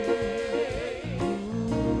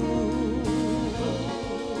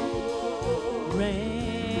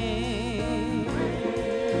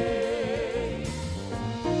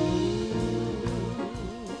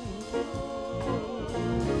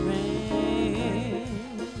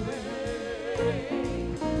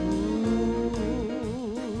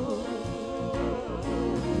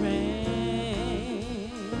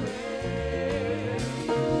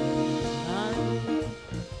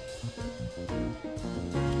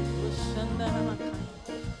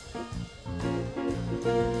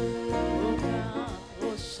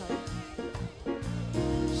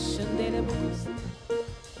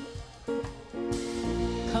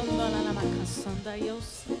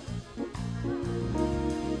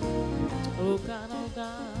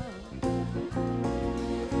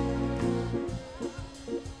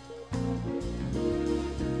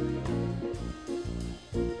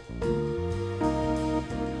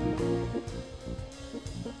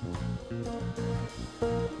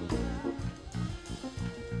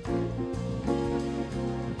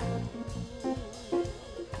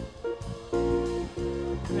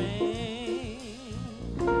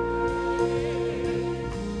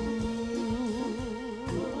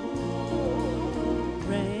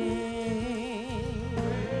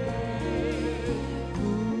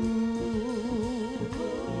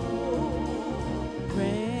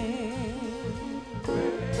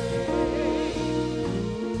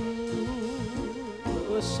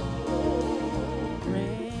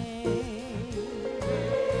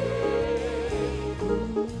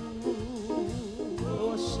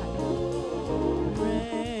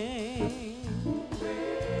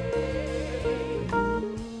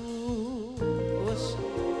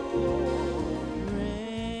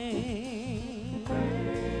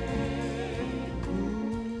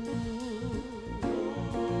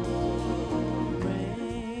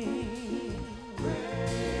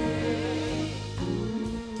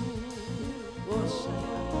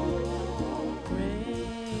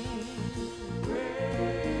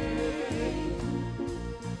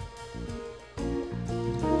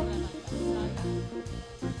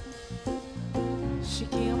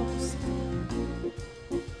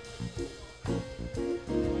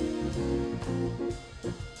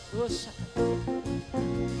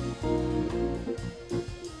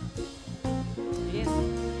 Yes.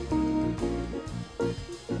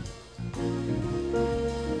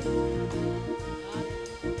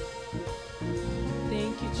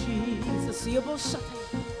 Thank you, Jesus. Yobo shaka.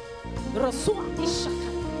 Rosua ishaka.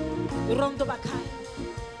 Rondo bakai.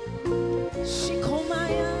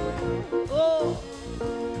 Shikomaya. Oh.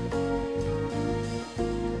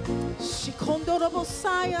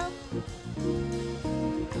 Shikondorobosaya.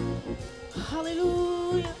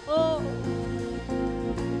 Hallelujah. Oh.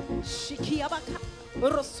 Shikiabaka.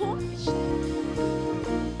 Rosua ishaka.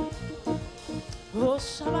 Oh,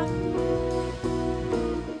 Shabbat.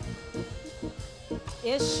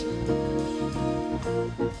 Ish.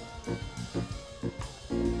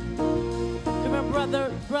 Come on,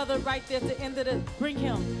 brother, right there at the end of the, bring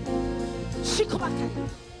him. Shikobaka.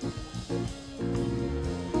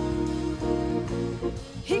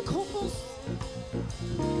 Hikobos.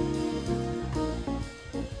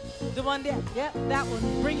 The one there, yeah, that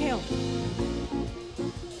one, bring him.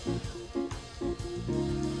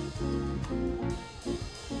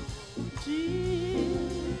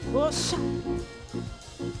 Oh,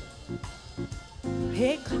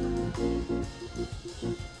 hey,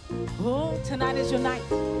 oh, tonight is your night.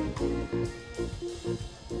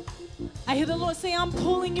 I hear the Lord say, I'm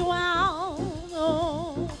pulling you out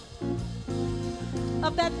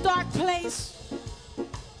of that dark place,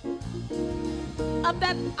 of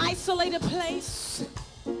that isolated place.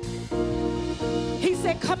 He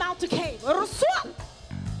said, come out the cave.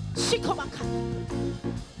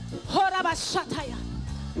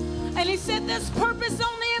 And he said, there's purpose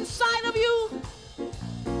on the inside of you.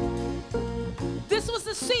 This was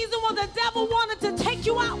the season where the devil wanted to take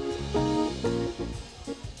you out.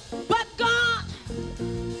 But God,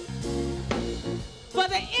 for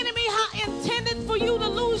the enemy intended for you to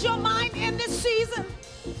lose your mind in this season.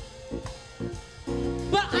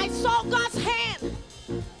 But I saw God's hand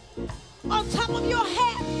on top of your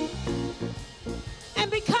head. And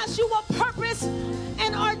because you were purposed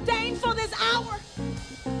and ordained for this hour,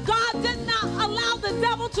 God did not allow the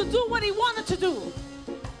devil to do what he wanted to do.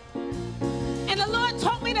 And the Lord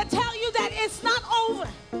told me to tell you that it's not over.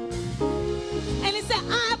 And he said,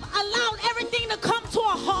 I've allowed everything to come to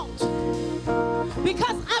a halt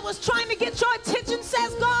because I was trying to get your attention,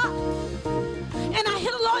 says God. And I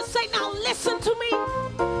hear the Lord say, now listen to me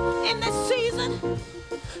in this season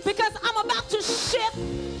because I'm about to shift.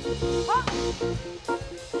 Oh.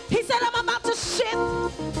 He said, I'm about to shift.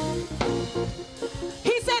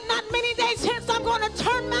 He said, not many days hence, I'm going to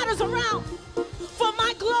turn matters around for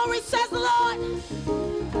my glory, says the Lord.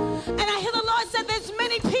 And I hear the Lord said, there's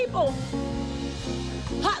many people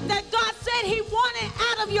that God said he wanted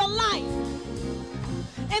out of your life.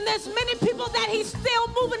 And there's many people that he's still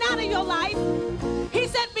moving out of your life. He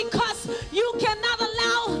said, because you cannot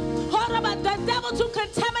allow the devil to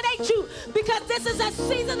contaminate you, because this is a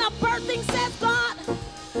season of birthing, says God.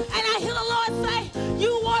 And I hear the Lord say,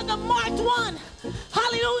 you are the marked one.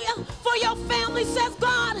 Hallelujah. For your family, says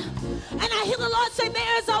God. And I hear the Lord say,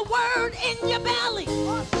 there is a word in your belly.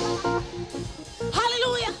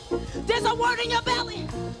 Hallelujah. There's a word in your belly.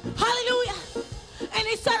 Hallelujah. And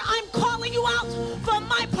he said, I'm calling you out for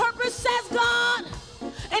my purpose, says God.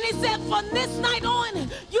 And he said, from this night on,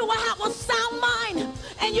 you will have a sound mind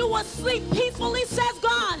and you will sleep peacefully, says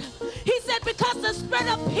God. He said, because the spirit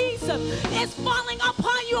of peace is falling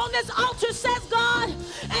upon you on this altar, says God.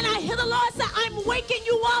 And I hear the Lord say, I'm waking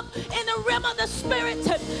you up in the realm of the spirit.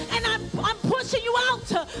 And I'm pushing you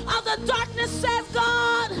out of the darkness, says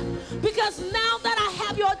God. Because now that I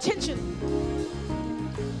have your attention.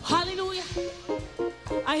 Hallelujah.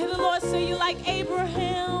 I hear the Lord say, you're like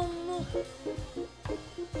Abraham.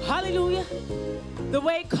 Hallelujah. The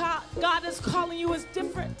way God is calling you is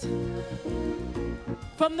different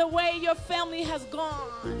from the way your family has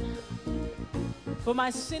gone. For my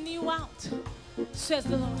sending you out says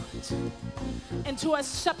the Lord, into a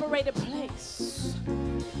separated place.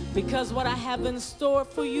 Because what I have in store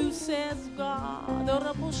for you, says God.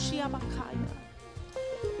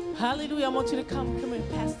 Hallelujah. I want you to come here,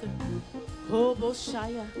 Pastor. Oh,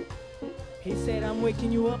 Boshaya. He said, I'm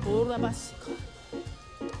waking you up. Oh, Rabasika.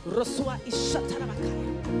 Rosua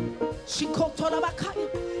Ishatarabakaya. Shikotorabakaya.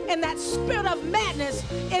 And that spirit of madness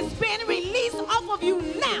is being released off of you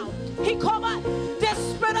now. He called out this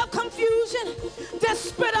spirit of confusion, this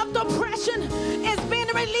spirit of depression is being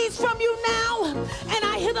released from you now. And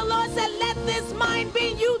I hear the Lord say, let this mind be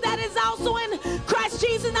in you that is also in Christ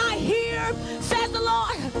Jesus. And I hear, says the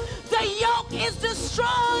Lord, the yoke is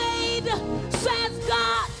destroyed, says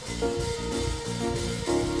God.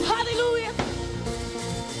 Hallelujah.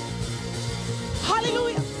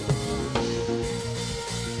 Hallelujah.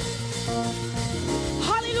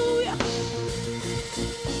 Hallelujah.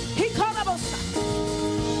 He called about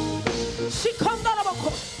she called out about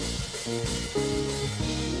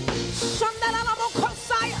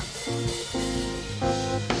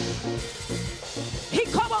he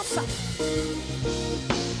called out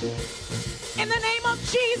in the name of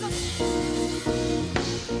Jesus.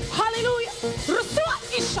 Hallelujah.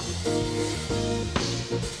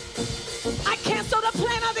 I cancel the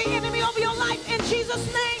plan of the enemy over your life in Jesus'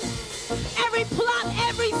 name. Every plot,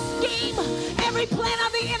 every scheme, every plan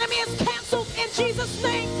of the enemy is canceled in Jesus'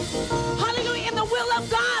 name. Hallelujah. And the will of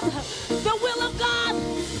God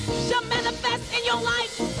shall manifest in your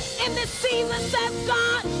life in this season, says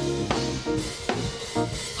God.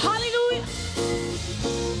 Hallelujah.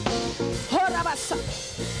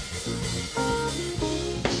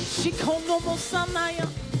 Shikonomo sanaya.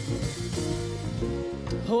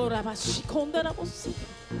 Horaba shikondera bosi.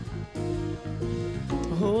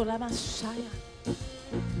 Horaba shaya.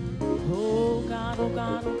 Oh God, oh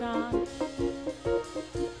God, oh God.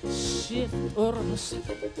 Shift.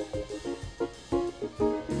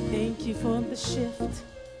 Thank you for the shift.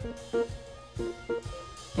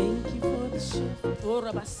 Thank you for the shift.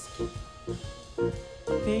 Orabaski.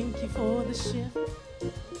 Thank you for the shift.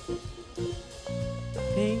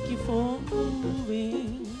 Thank you for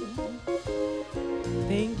moving.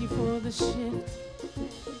 Thank you for the shift.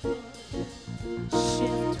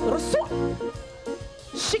 Shift.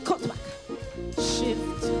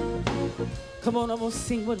 Shift. Come on, almost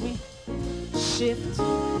sing with me. Shift.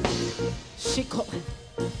 Shiko.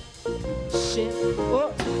 Shift.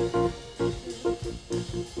 Oh.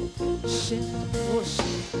 Shift. Oh,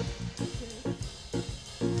 shift.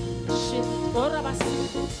 Shift. Oh, Rabasi.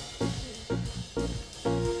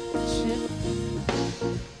 Shift.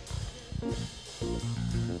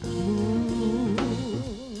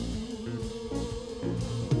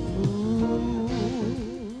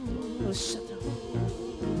 Shut up.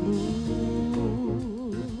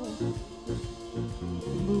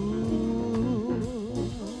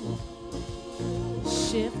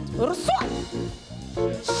 Shift.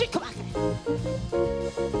 Shikabaka.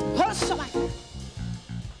 Hoshabaka.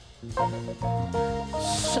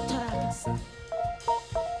 Shatarakas.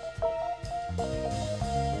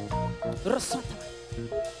 Rosata.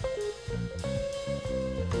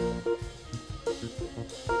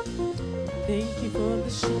 Thank you for the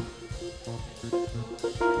shift.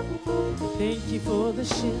 Thank you for the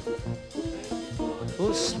shift.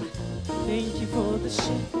 Oh, thank you for the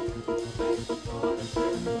shift.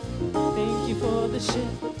 Thank you for the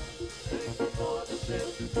shift.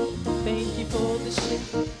 Thank you for the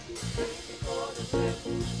shift.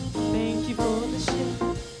 Thank you for the shift.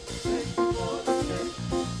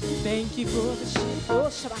 Thank you for the shift. Oh,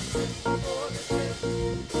 Shabbat.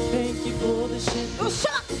 Thank you for the shift. Oh,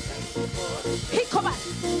 Shabbat. He come back.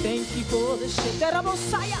 Thank you for the shift. The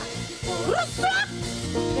Messiah.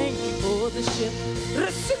 Thank you for the shift.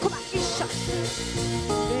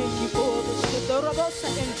 Thank you for the shift. The Robosa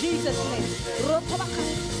in Jesus' name. Rotobaka.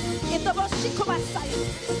 In the Boshiko Messiah.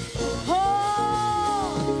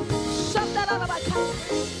 Oh, Shandarabaka.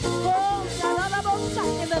 Oh, Narabosa.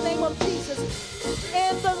 In the name of Jesus.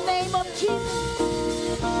 In the name of Jesus.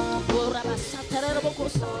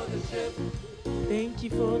 Thank you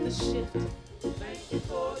for the shift. Thank you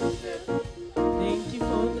for the shift. Thank you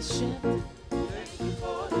for the shift. Thank you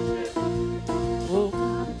for the shift. Oh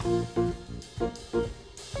God.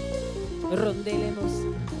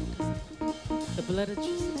 The blood of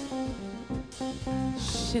Jesus.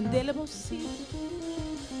 Shendelebosi.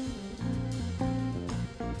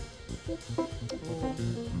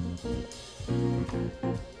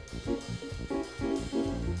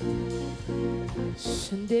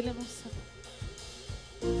 Shendelebosa.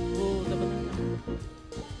 Oh, the blood.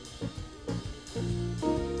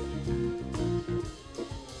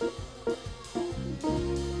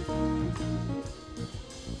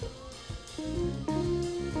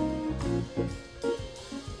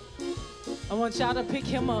 I want y'all to pick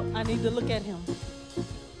him up. I need to look at him.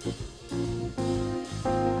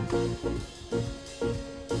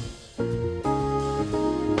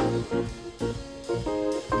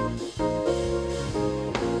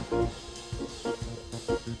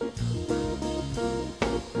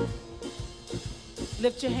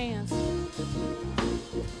 Lift your hands.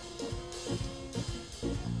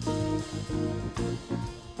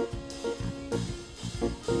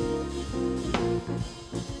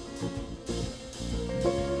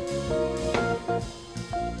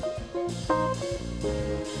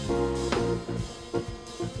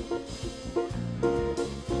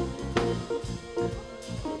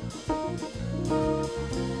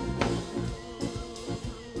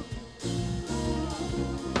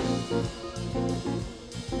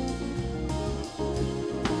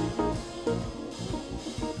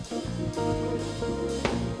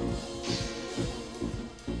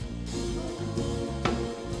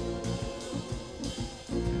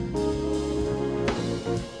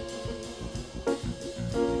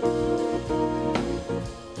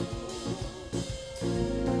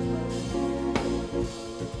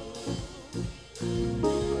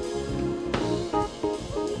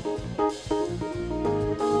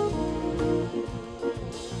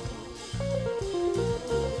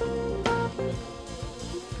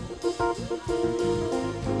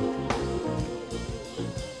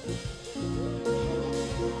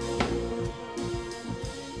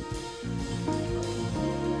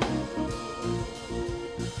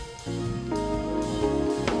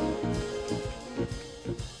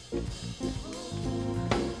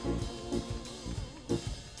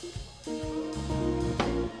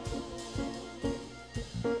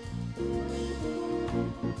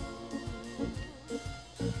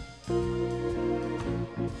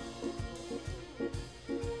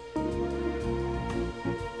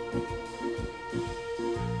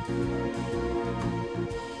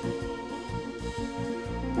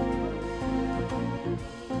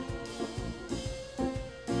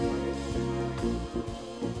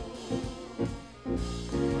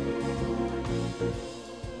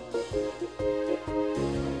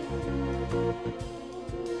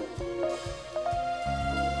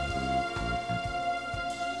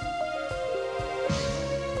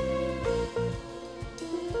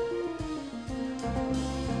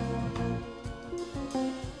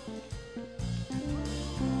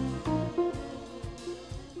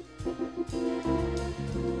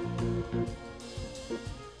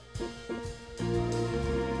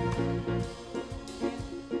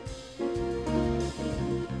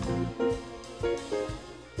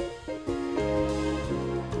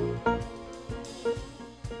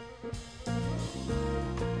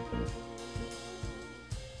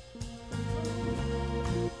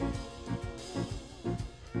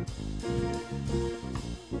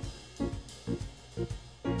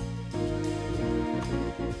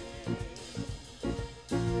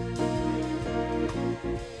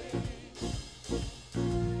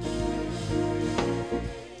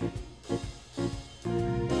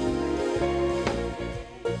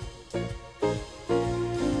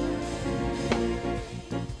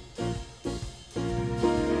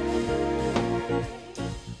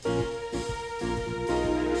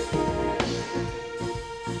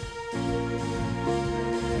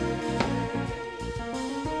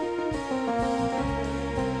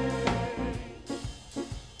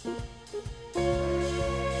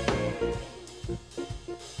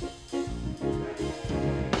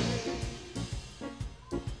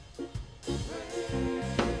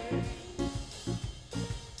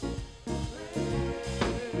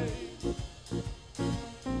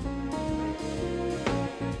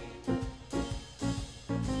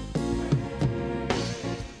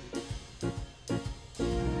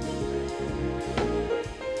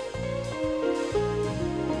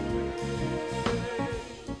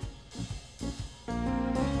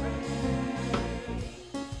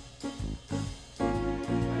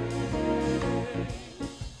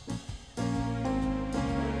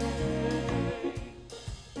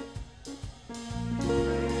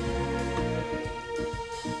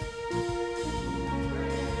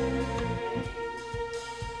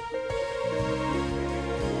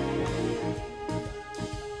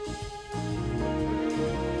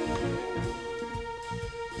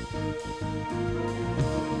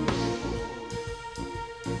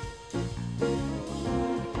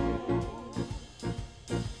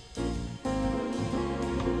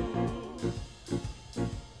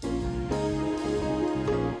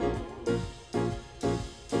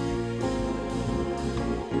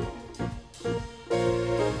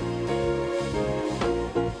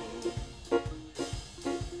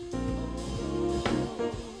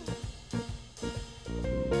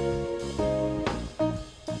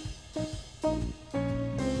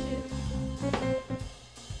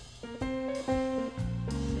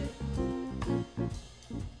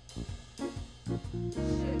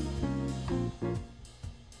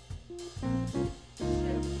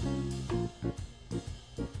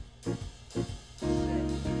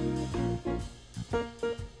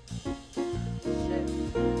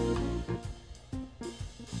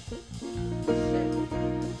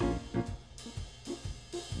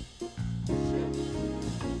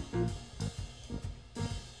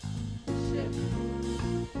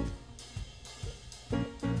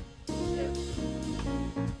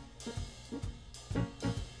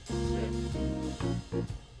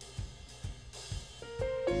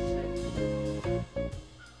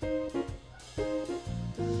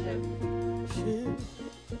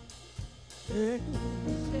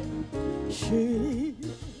 shift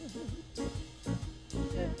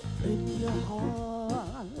in your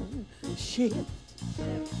heart, shift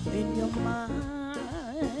in your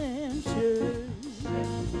mind, shift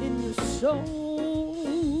in your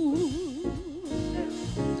soul,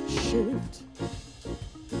 shift,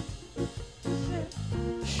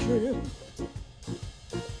 shift,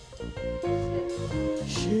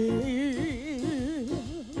 shift,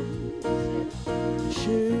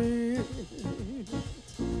 shift,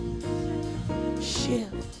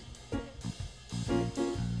 shift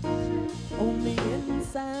on the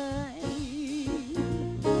inside,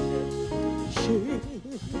 shift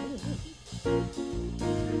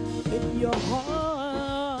in your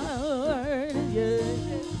heart, yeah.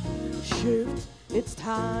 Shift, it's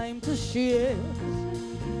time to shift.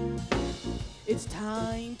 It's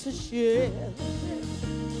time to shift.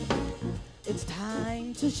 It's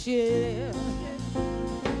time to shift.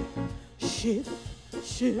 Shift,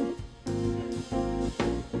 shift,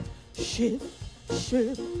 shift, shift,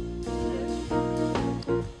 shift,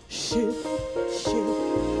 shift,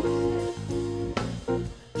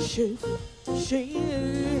 shift, shift.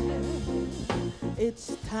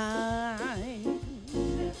 It's time.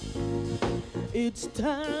 It's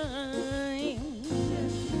time.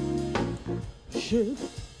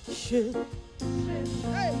 Shift, shift,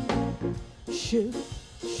 hey. Shift,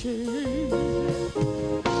 shift.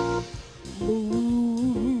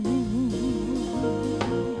 Move,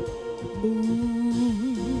 move,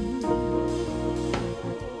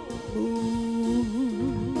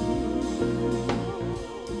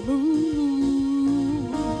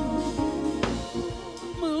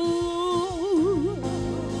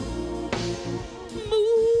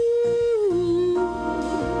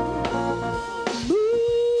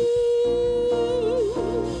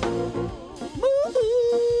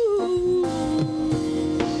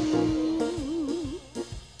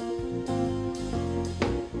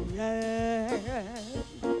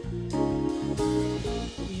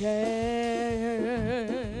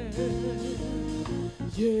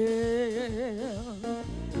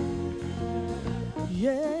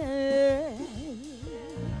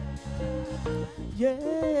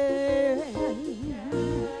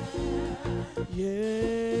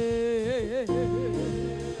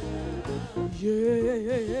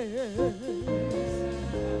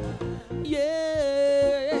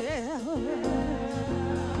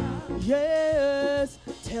 Yes,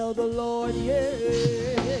 tell the Lord, yes,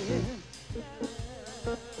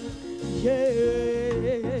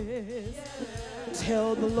 yes,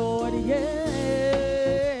 tell the Lord, yes,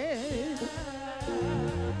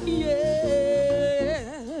 yes,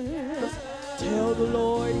 tell the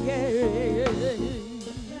Lord, yes,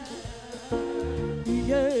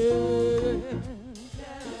 yes,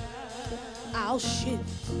 I'll shift,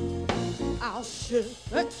 I'll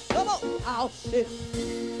shift, come on, I'll shift.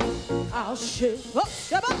 I'll shift, oh,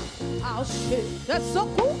 Shabbat, I'll shift, that's so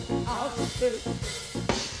cool, I'll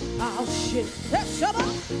shift, that's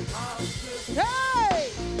Shabbat, hey,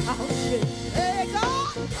 I'll shift, hey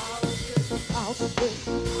God, I'll shift,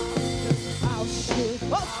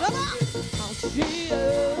 oh Shabbat, I'll shift,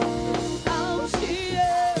 I'll shift,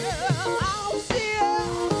 I'll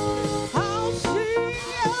shift, I'll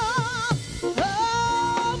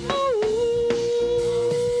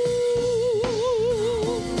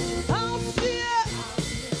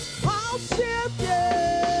shift,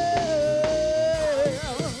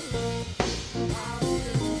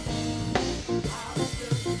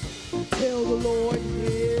 tell the Lord,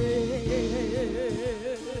 yeah.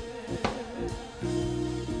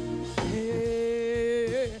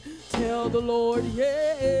 Tell the Lord,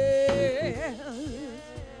 yeah.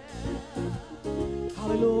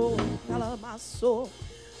 Hallelujah, hallelujah, my soul.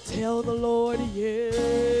 Tell the Lord, yeah.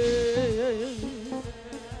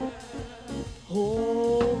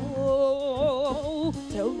 Oh,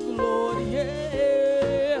 tell the Lord,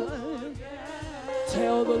 yeah.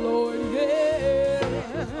 Tell the Lord,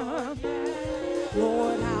 yeah.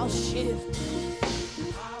 Lord, I'll shift.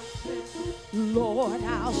 Lord,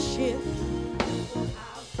 I'll shift.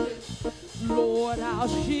 Lord, I'll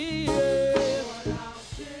shift.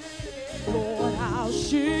 Lord, I'll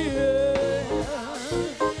shift.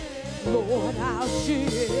 Lord, I'll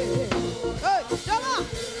shift. Hey, shut up.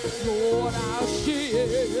 Lord, I'll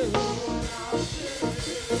shift.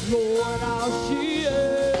 Lord, I'll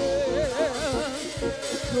shift.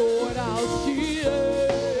 Lord, I'll shift.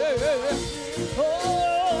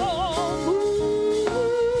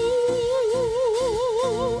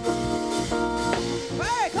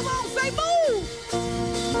 Hey, come on, say move.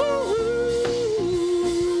 Move.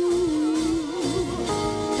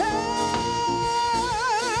 Hey,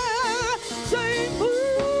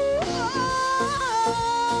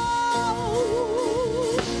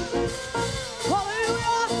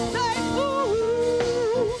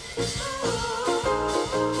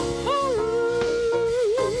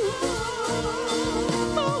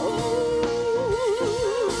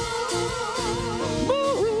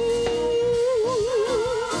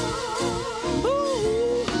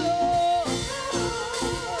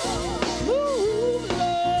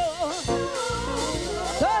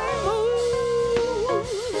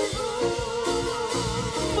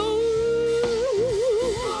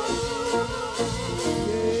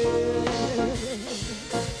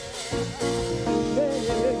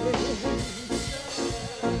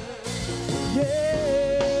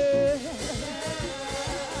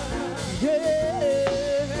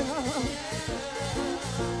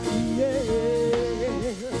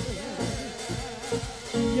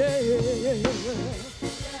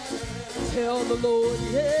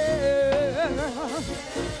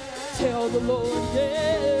 Tell the Lord,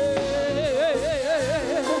 yeah.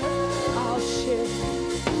 I'll share.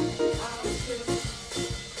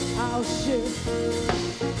 I'll share.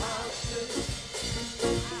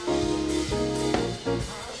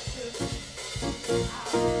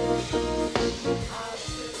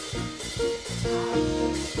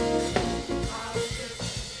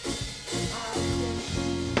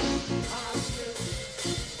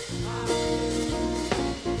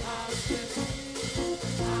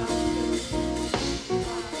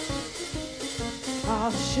 I'll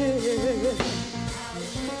share.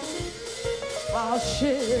 I'll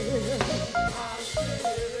share.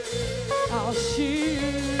 I'll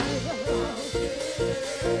share.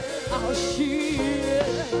 I'll share.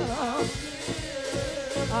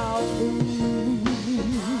 I'll move.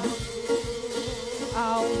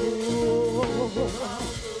 I'll move.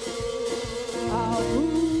 I'll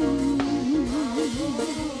move.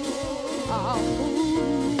 I'll move.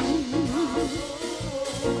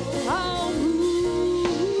 I'll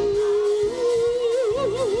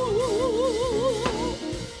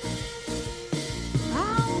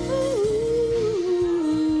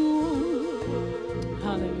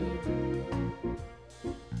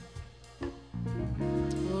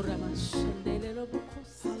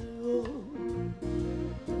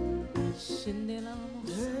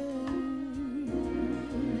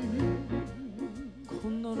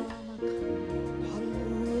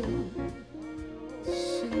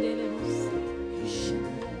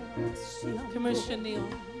Chanel.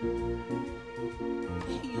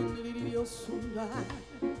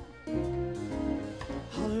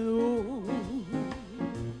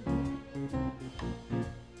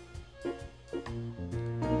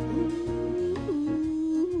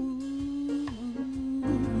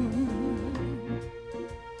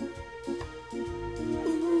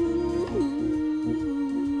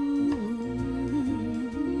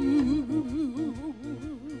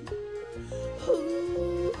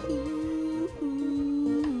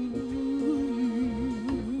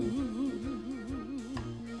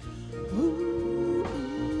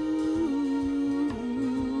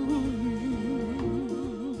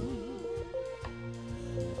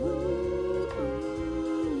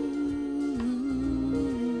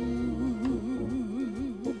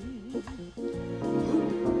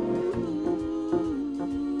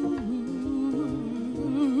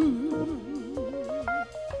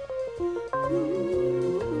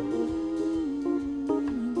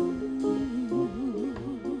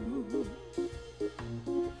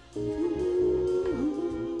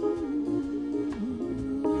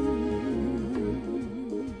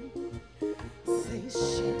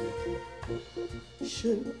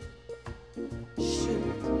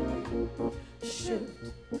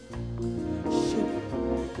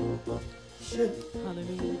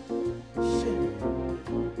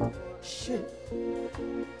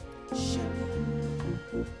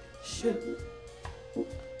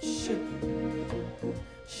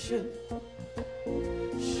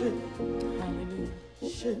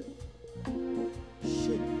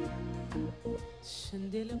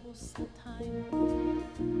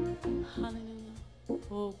 Hallelujah.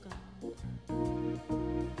 Oh God.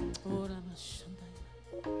 Oh,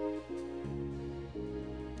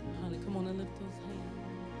 hallelujah. Come on and lift those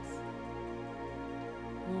hands.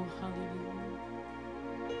 Oh, hallelujah.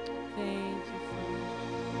 Thank you, Father.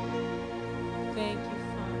 Thank you,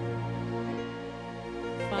 Father.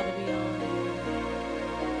 Father, we honor you.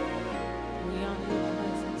 We honor your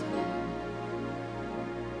presence, Lord.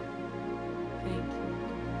 Thank you.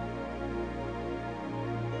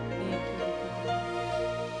 Thank you, God.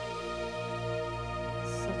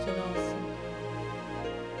 Such an awesome God.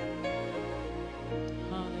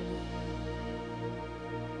 Hallelujah.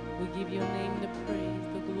 We give your name the praise,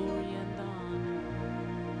 the glory, and the honor.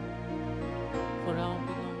 For all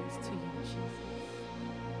belongs to you, Jesus.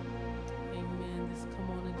 Amen. Just come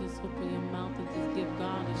on and just open your mouth and just give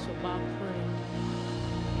God a Shabbat praise.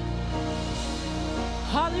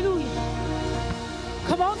 Hallelujah.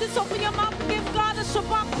 Come on, just open your mouth and give God a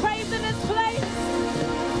Shabbat praise in this place.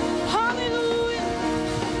 Hallelujah.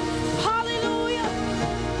 Hallelujah.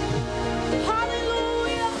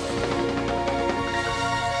 Hallelujah.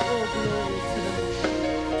 Oh, glory to the Lamb.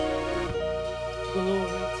 Glory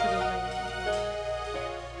to the Lamb.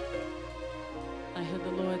 I heard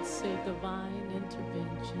the Lord say divine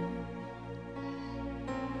intervention.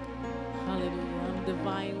 Hallelujah. I'm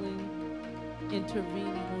divinely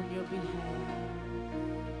intervening on your behalf.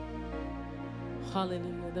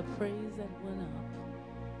 Hallelujah. The praise that went up,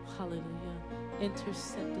 hallelujah,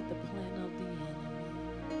 intercepted the plan of the enemy.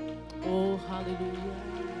 Oh, hallelujah.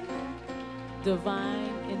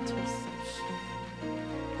 divine intercession.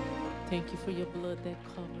 Thank you for your blood that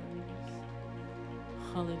covers.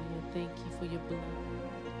 Hallelujah. Thank you for your blood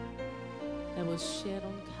that was shed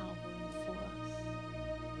on Calvary for us.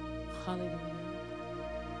 Hallelujah.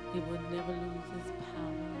 It would never lose its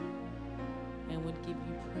power and would give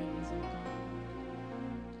you praise, oh God.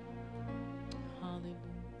 Hallelujah.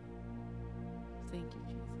 Thank you,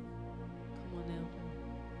 Jesus. Come on,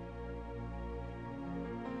 Elder.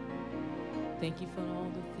 Thank you for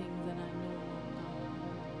all the things that I know, oh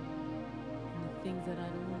God, and the things that I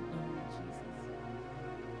don't know, Jesus.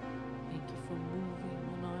 Thank you for moving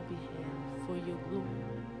on our behalf for your glory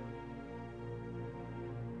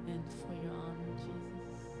and for your honor,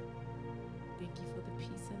 Jesus. Thank you for the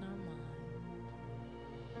peace in our mind,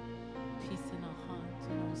 peace in our hearts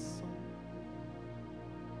and our soul.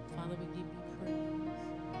 Father, we give you praise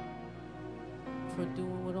for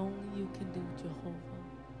doing what only you can do, Jehovah.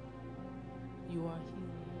 You are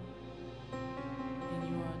healer and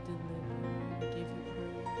you are deliverer. We give you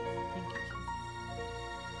praise. Thank you, Jesus.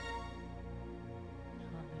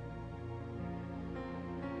 Hallelujah.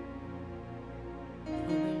 For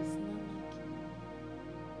there is none like you.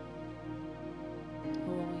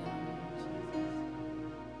 Oh, we honor you, Jesus.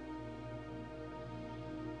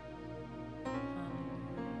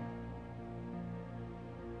 Hallelujah.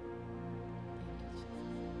 Thank you,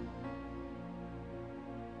 Jesus.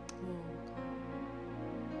 Oh, God.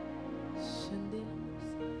 Shande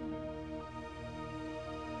Musa.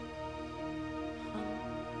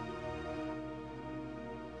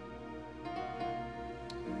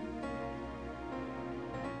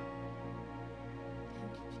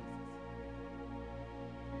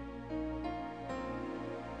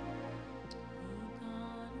 you, Jesus.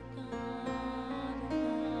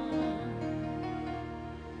 Oh God, oh God,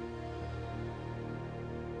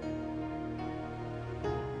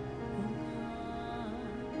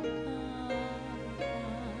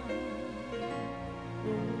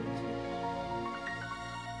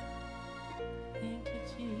 thank you,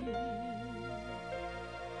 Jesus.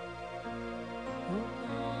 Oh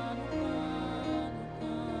God, oh God,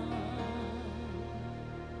 oh God.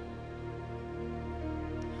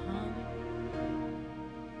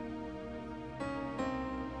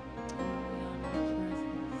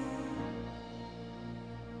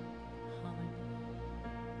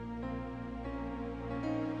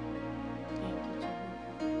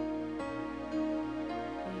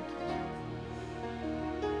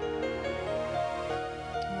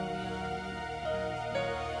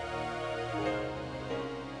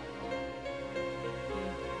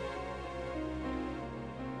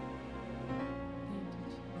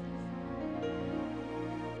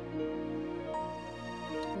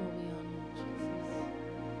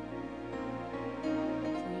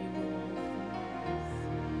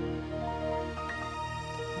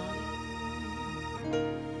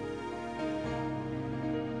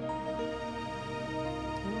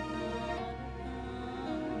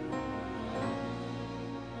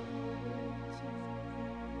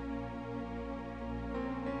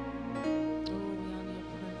 Oh, we honor your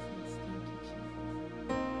presence. Hallelujah. Thank you, Jehovah.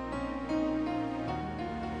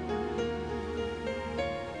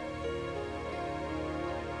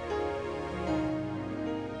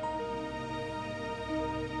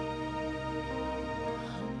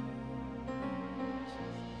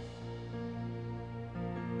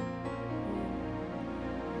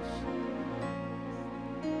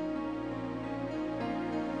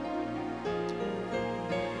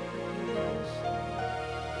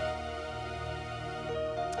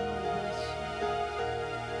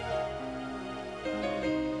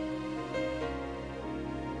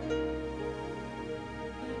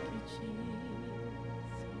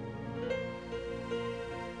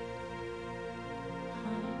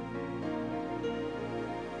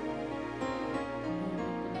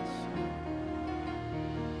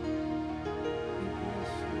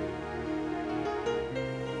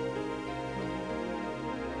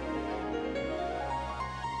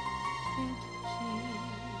 Thank you, Jesus.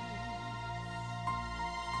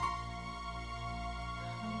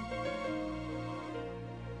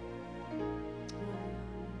 Oh, we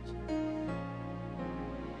honor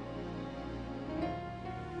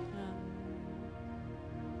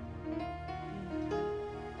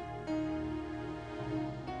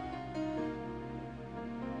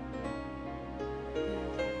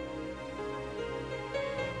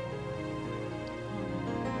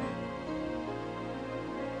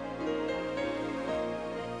your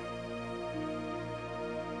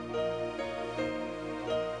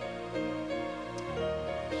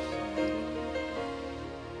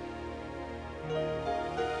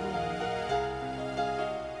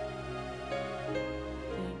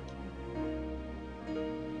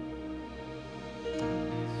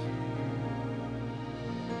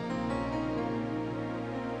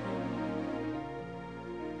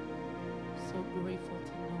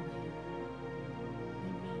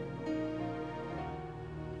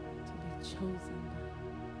chosen.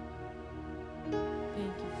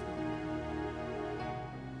 Thank you, Father.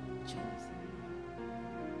 Chosen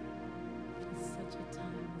for such a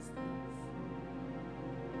time as this.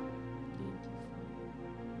 Thank you, Father.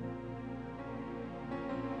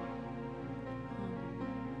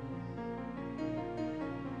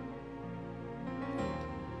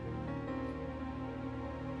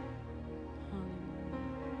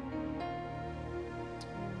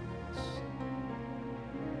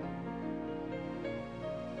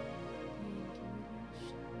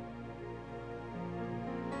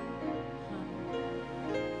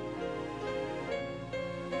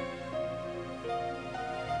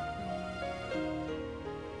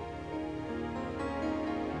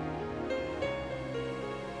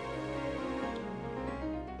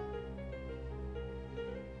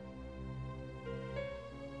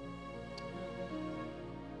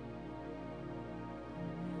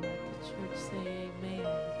 Church say amen.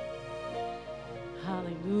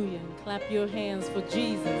 Hallelujah. And clap your hands for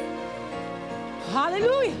Jesus.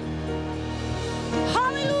 Hallelujah.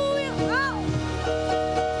 Hallelujah. Oh.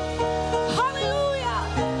 Hallelujah.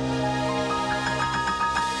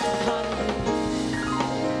 Hallelujah.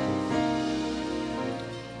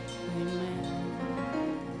 Amen.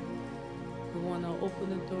 We want to open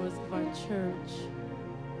the doors of our church.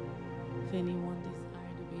 If anyone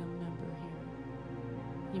desires to be a member here,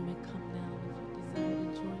 you may come now. If you desire to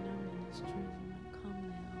join our ministry, you may come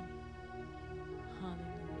now.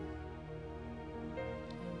 Hallelujah. Amen.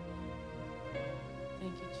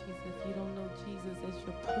 Thank you, Jesus. If you don't know Jesus as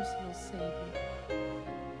your personal Savior,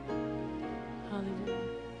 hallelujah.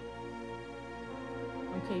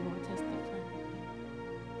 Okay, you want to testify?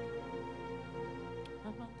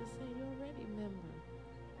 I'm about to say you're already a member.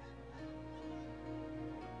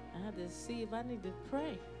 I had to see if I need to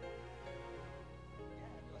pray.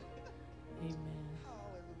 Amen.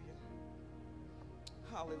 Hallelujah.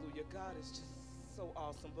 Hallelujah. God is just so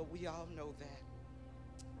awesome, but we all know that.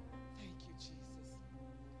 Thank you, Jesus.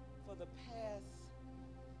 For the past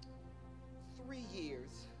 3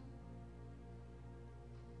 years,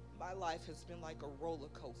 my life has been like a roller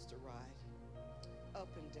coaster ride,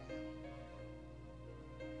 up and down.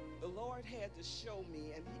 The Lord had to show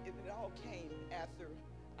me, and it all came after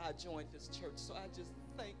I joined this church, so I just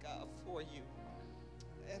thank God for you.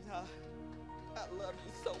 And I love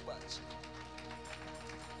you so much.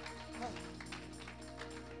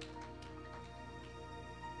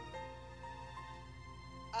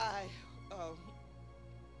 I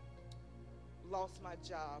lost my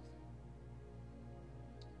job,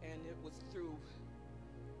 and it was through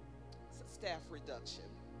staff reduction.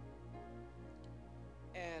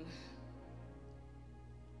 And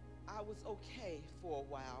I was okay for a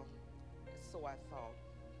while, so I thought.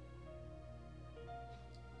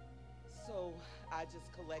 So I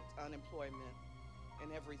just collect unemployment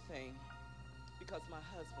and everything because my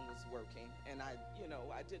husband was working, and I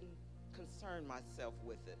didn't concern myself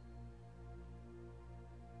with it.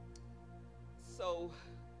 So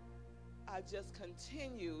I just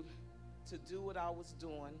continued to do what I was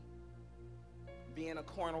doing, being a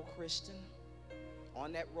carnal Christian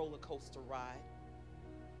on that roller coaster ride,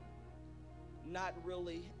 not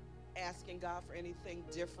really asking God for anything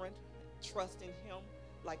different, trusting Him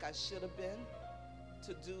like I should have been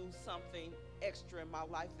to do something extra in my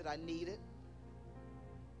life that I needed.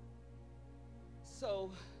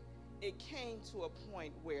 So it came to a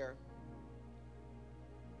point where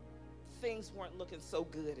things weren't looking so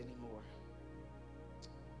good anymore.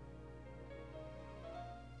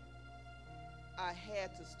 I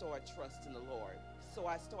had to start trusting the Lord. So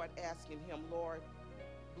I started asking Him, Lord,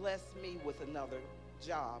 bless me with another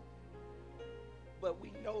job. But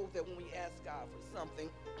we know that when we ask God for something,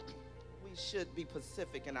 we should be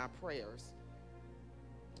specific in our prayers.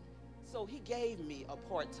 So He gave me a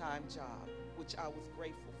part-time job, which I was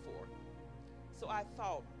grateful for. So I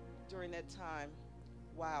thought during that time,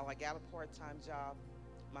 wow, I got a part-time job,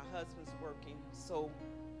 my husband's working, so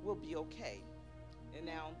we'll be okay. And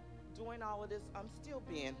now, doing all of this, I'm still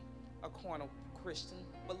being a carnal Christian,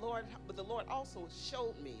 but the Lord also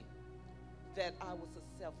showed me that I was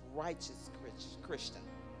a self-righteous Christian.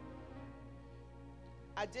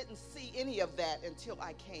 I didn't see any of that until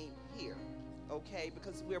I came here, okay?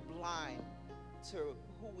 Because we're blind to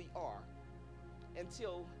who we are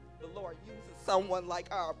until the Lord uses someone like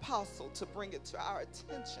our apostle to bring it to our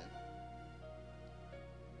attention.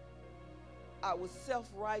 I was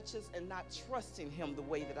self-righteous and not trusting Him the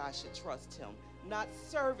way that I should trust Him, not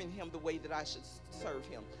serving Him the way that I should serve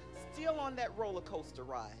Him, still on that roller coaster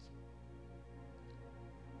ride.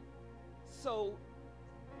 So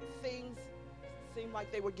things Seemed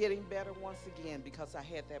like they were getting better once again because I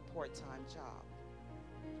had that part-time job.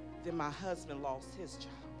 Then my husband lost his job.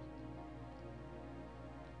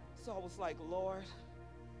 So I was like, Lord,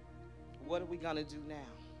 what are we going to do now?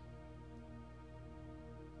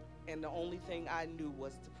 And the only thing I knew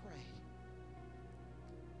was to pray.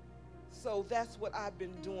 So that's what I've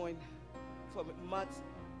been doing for months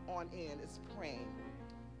on end, is praying.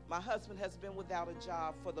 My husband has been without a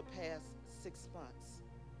job for the past 6 months.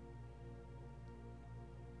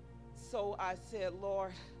 So I said,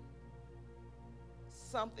 Lord,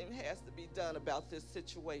 something has to be done about this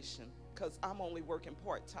situation because I'm only working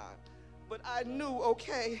part-time. But I knew,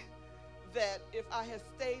 okay, that if I had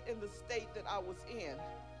stayed in the state that I was in,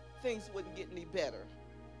 things wouldn't get any better.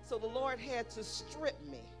 So the Lord had to strip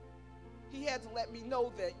me. He had to let me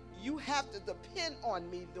know that you have to depend on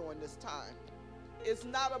me during this time. It's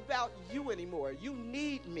not about you anymore. You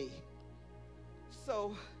need me.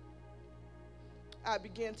 So I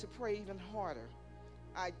began to pray even harder.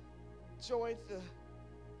 I joined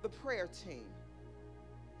the prayer team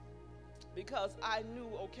because I knew,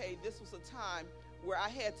 okay, this was a time where I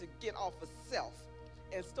had to get off of self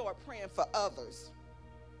and start praying for others.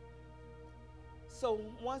 So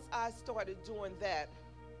once I started doing that,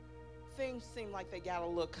 things seemed like they got a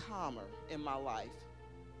little calmer in my life.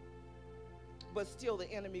 But still, the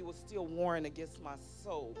enemy was still warring against my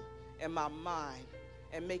soul and my mind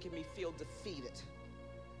and making me feel defeated.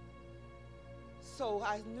 So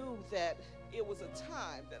I knew that it was a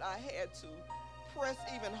time that I had to press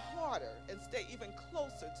even harder and stay even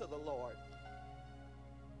closer to the Lord.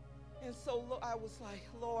 And so I was like,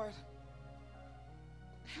 Lord,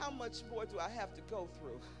 how much more do I have to go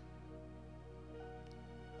through?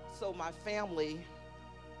 So my family,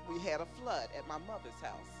 we had a flood at my mother's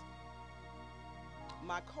house.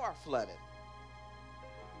 My car flooded.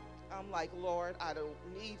 I'm like, Lord, I don't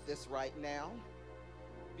need this right now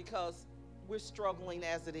because we're struggling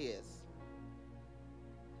as it is.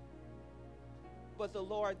 But the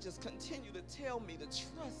Lord just continued to tell me to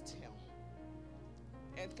trust him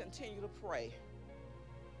and continue to pray.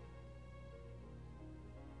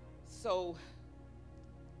 So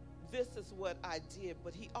this is what I did,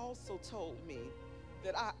 but he also told me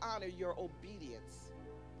that I honor your obedience.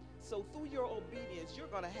 So through your obedience, you're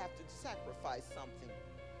going to have to sacrifice something.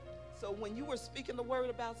 So when you were speaking the word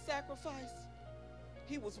about sacrifice,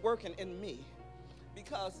 he was working in me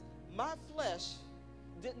because my flesh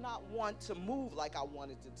did not want to move like I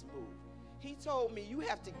wanted it to move. He told me, you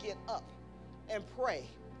have to get up and pray.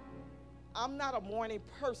 I'm not a morning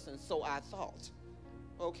person, so I thought,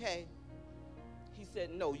 okay? He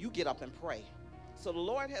said, no, you get up and pray. So the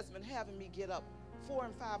Lord has been having me get up 4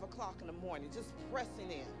 and 5 o'clock in the morning, just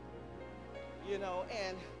pressing in, you know,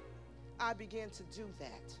 and I began to do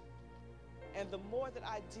that. And the more that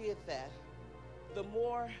I did that, the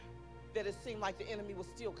more that it seemed like the enemy was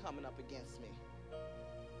still coming up against me.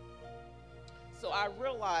 So I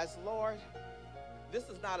realized, Lord, this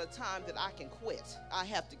is not a time that I can quit. I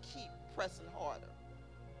have to keep pressing harder.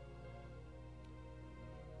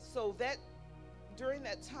 So that during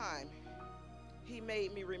that time, he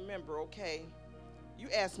made me remember, okay, you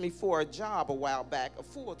asked me for a job a while back, a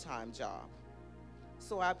full-time job.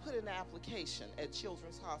 So I put in an application at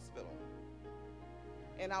Children's Hospital.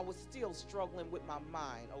 And I was still struggling with my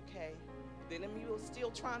mind, okay? The enemy was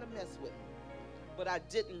still trying to mess with me. But I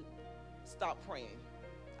didn't stop praying.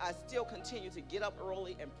 I still continued to get up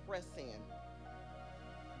early and press in.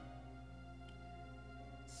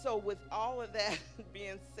 So with all of that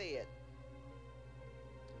being said,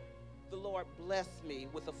 the Lord blessed me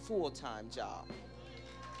with a full-time job.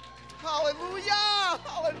 Hallelujah!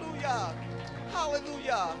 Hallelujah!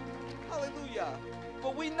 Hallelujah! Hallelujah!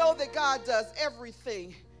 But we know that God does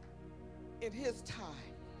everything in his time.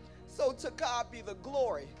 So to God be the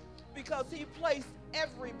glory, because he placed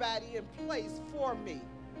everybody in place for me.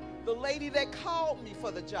 The lady that called me for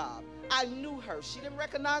the job, I knew her. She didn't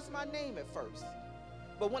recognize my name at first.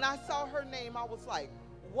 But when I saw her name, I was like,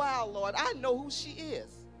 wow, Lord, I know who she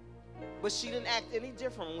is. But she didn't act any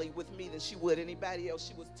differently with me than she would anybody else.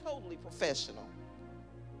 She was totally professional.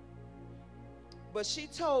 But she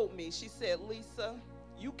told me, she said, Lisa,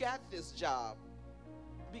 you got this job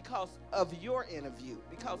because of your interview,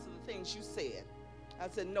 because of the things you said. I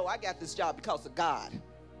said, no, I got this job because of God.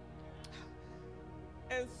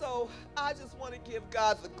 And so I just want to give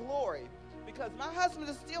God the glory because my husband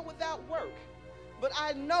is still without work. But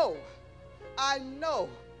I know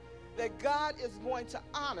that God is going to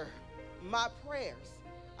honor my prayers.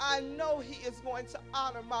 I know he is going to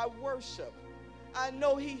honor my worship. I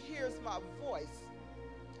know he hears my voice.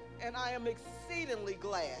 And I am exceedingly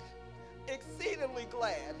glad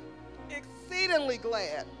exceedingly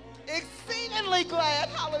glad. Exceedingly glad.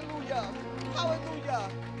 Hallelujah. Hallelujah.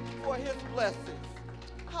 For his blessings.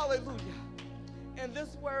 Hallelujah. And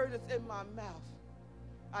this word is in my mouth.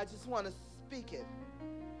 I just want to speak it.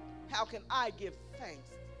 How can I give thanks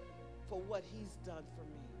for what he's done for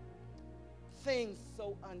me? Things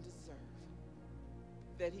so undeserved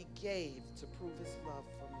that he gave to prove his love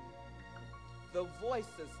for me. The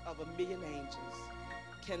voices of a million angels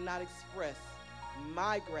cannot express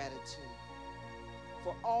my gratitude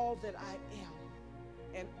for all that I am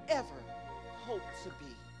and ever hope to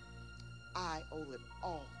be. I owe it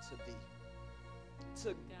all to thee.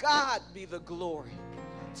 To God be the glory.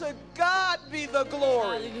 To God be the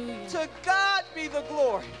glory. Hallelujah. To God be the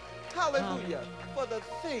glory. Hallelujah. For the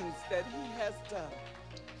things that he has done.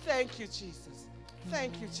 Thank you, Jesus.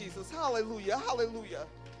 Thank you, Jesus. Hallelujah. Hallelujah.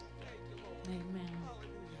 Thank you, Lord. Amen.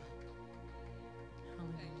 Hallelujah. Thank you,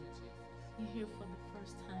 Hallelujah. Jesus. You here for the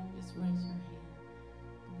first time, just raise your hand.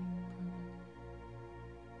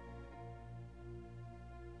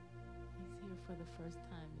 He's here for the first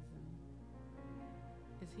time, isn't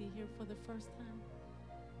he? Is he here for the first time?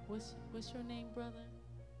 What's your name, brother?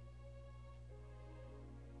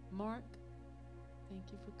 Mark?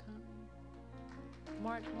 Thank you for coming.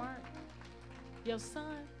 Mark. Your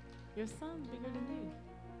son's bigger than you.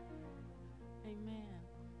 Amen.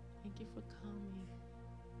 Thank you for coming.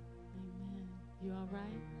 Amen. You all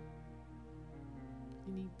right?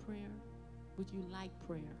 You need prayer? Would you like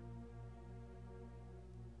prayer?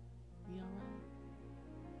 You all right?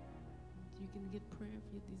 You can get prayer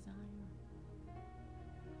if you desire.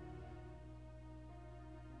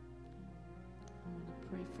 I'm going to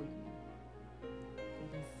pray for you for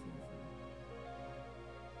this season.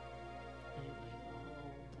 And you're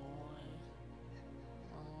like, oh boy.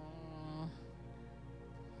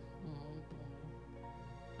 Oh boy.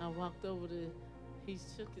 I walked over to, he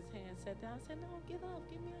shook his hand, sat down, I said, no, get up,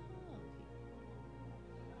 give me a hug.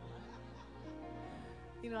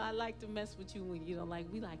 You know, I like to mess with you when,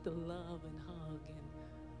 we like to love and hug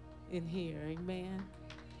and in here, amen?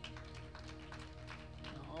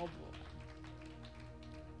 Oh, boy.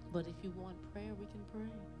 But if you want prayer, we can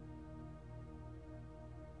pray.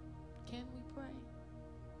 Can we pray?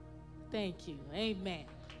 Thank you, amen.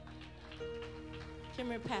 Come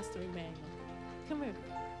here, Pastor Emmanuel. Come here.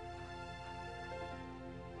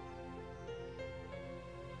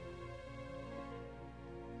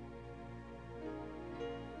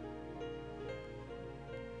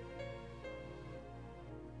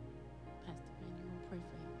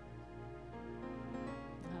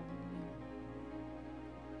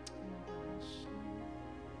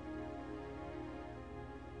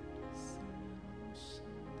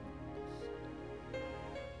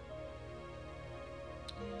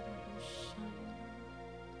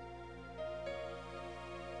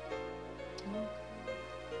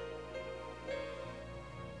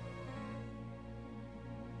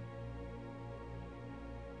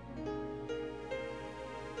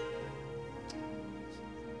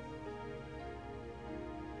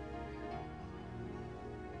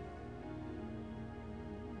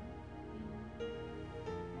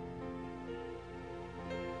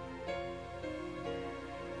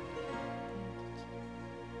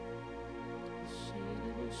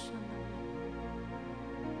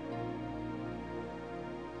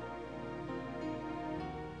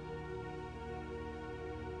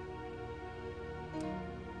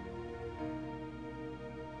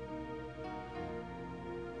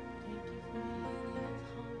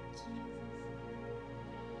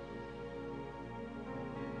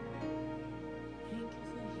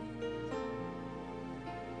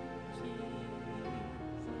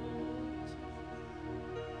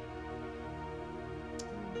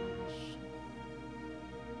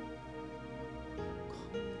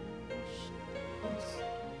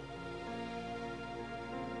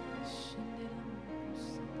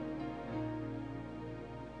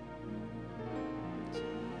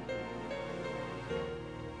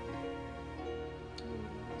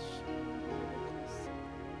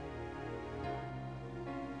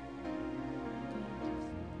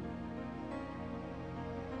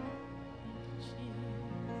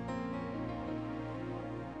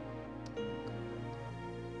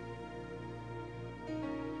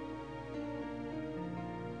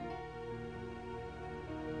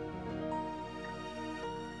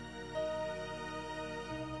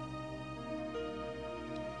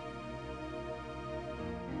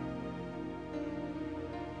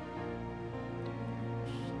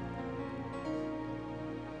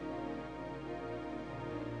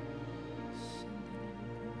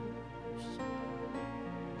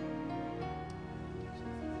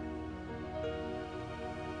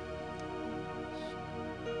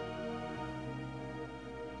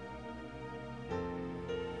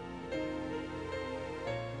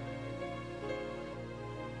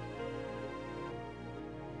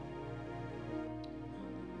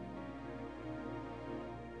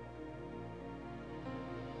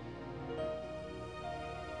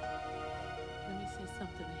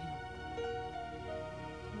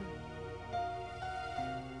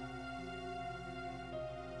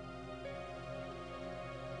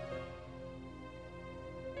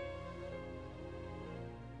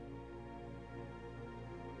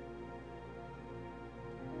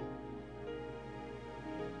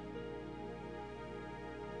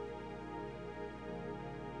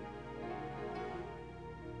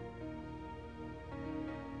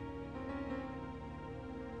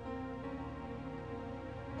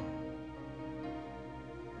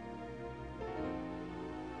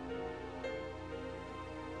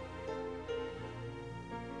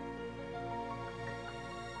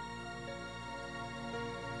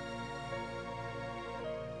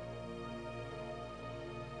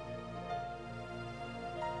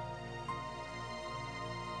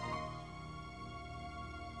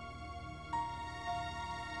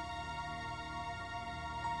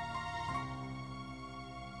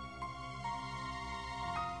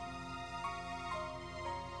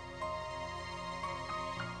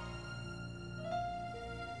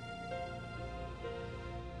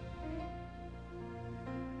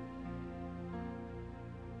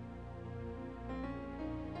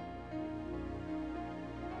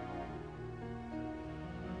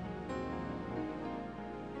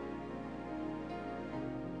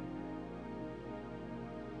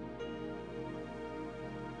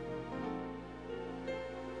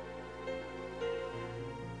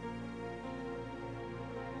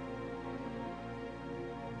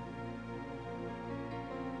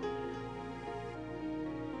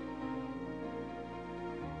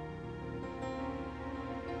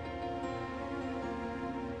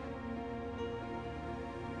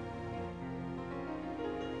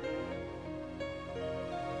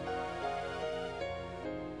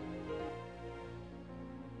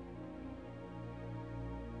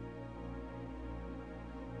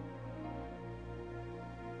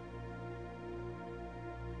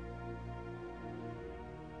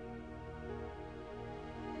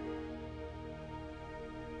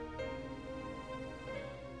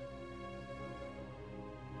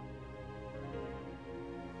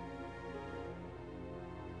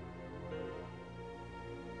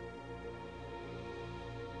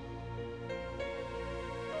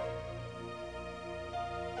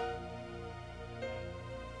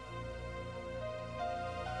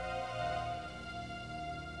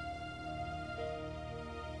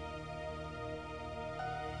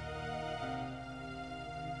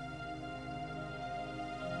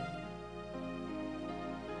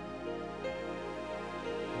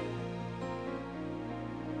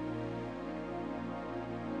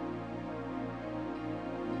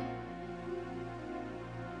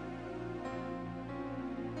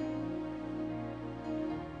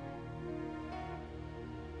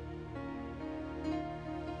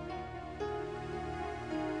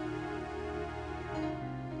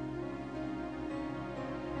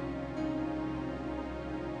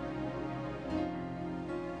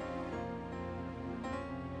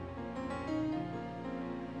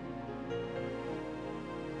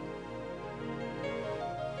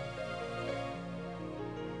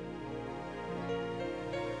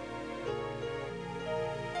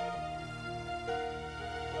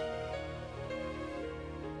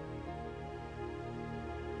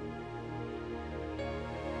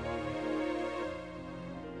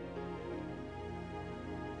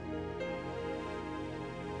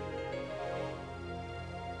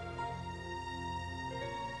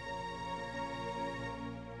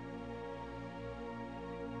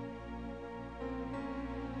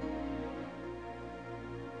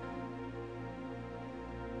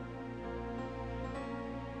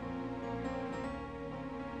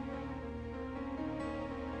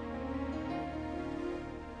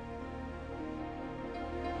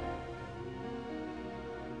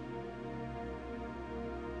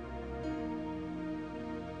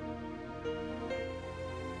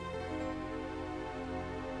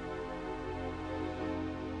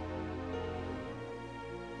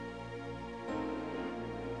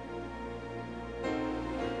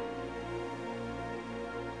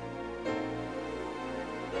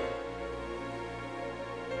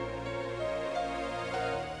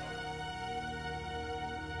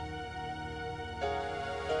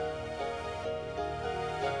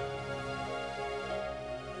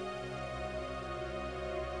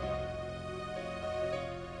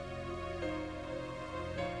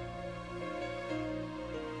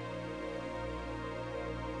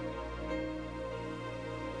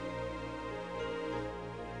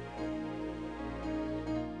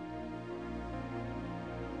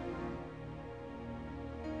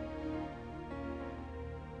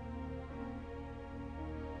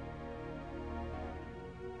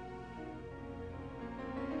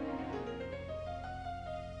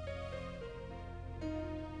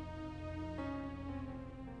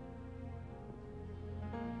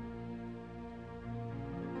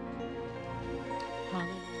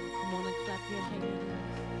 your hands.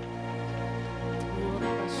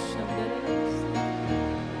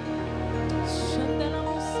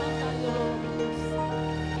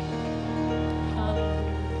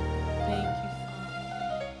 Hallelujah. Thank you, Father.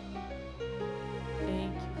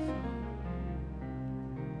 Thank you, Father. In Jesus'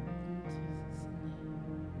 name.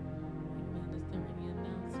 Amen. Is there any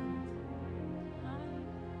announcements?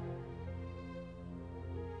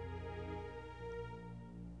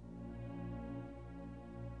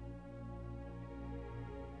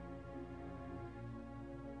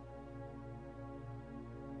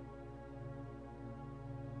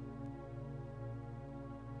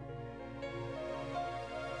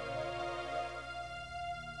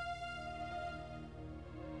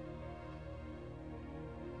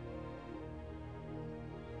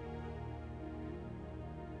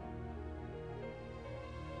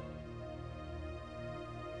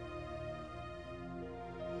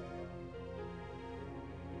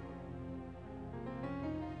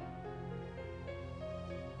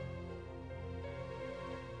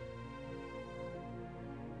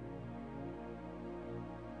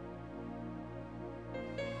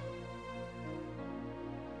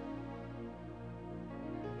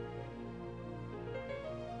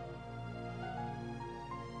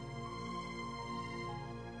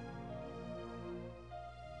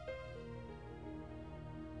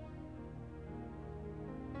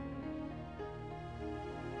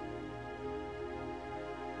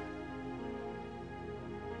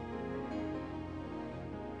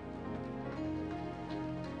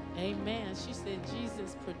 Amen. She said,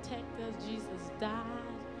 Jesus protect us. Jesus died.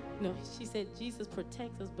 No, she said, Jesus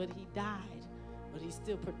protects us, but he died. But he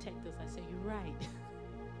still protects us. I said, you're right.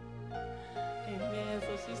 Amen.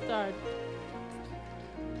 So she started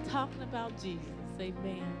talking about Jesus.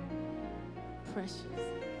 Amen. Precious.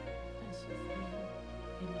 Precious.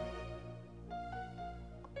 Amen.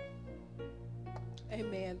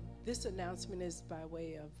 Amen. This announcement is by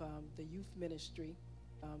way of the youth ministry.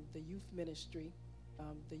 The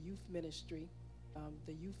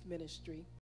youth ministry.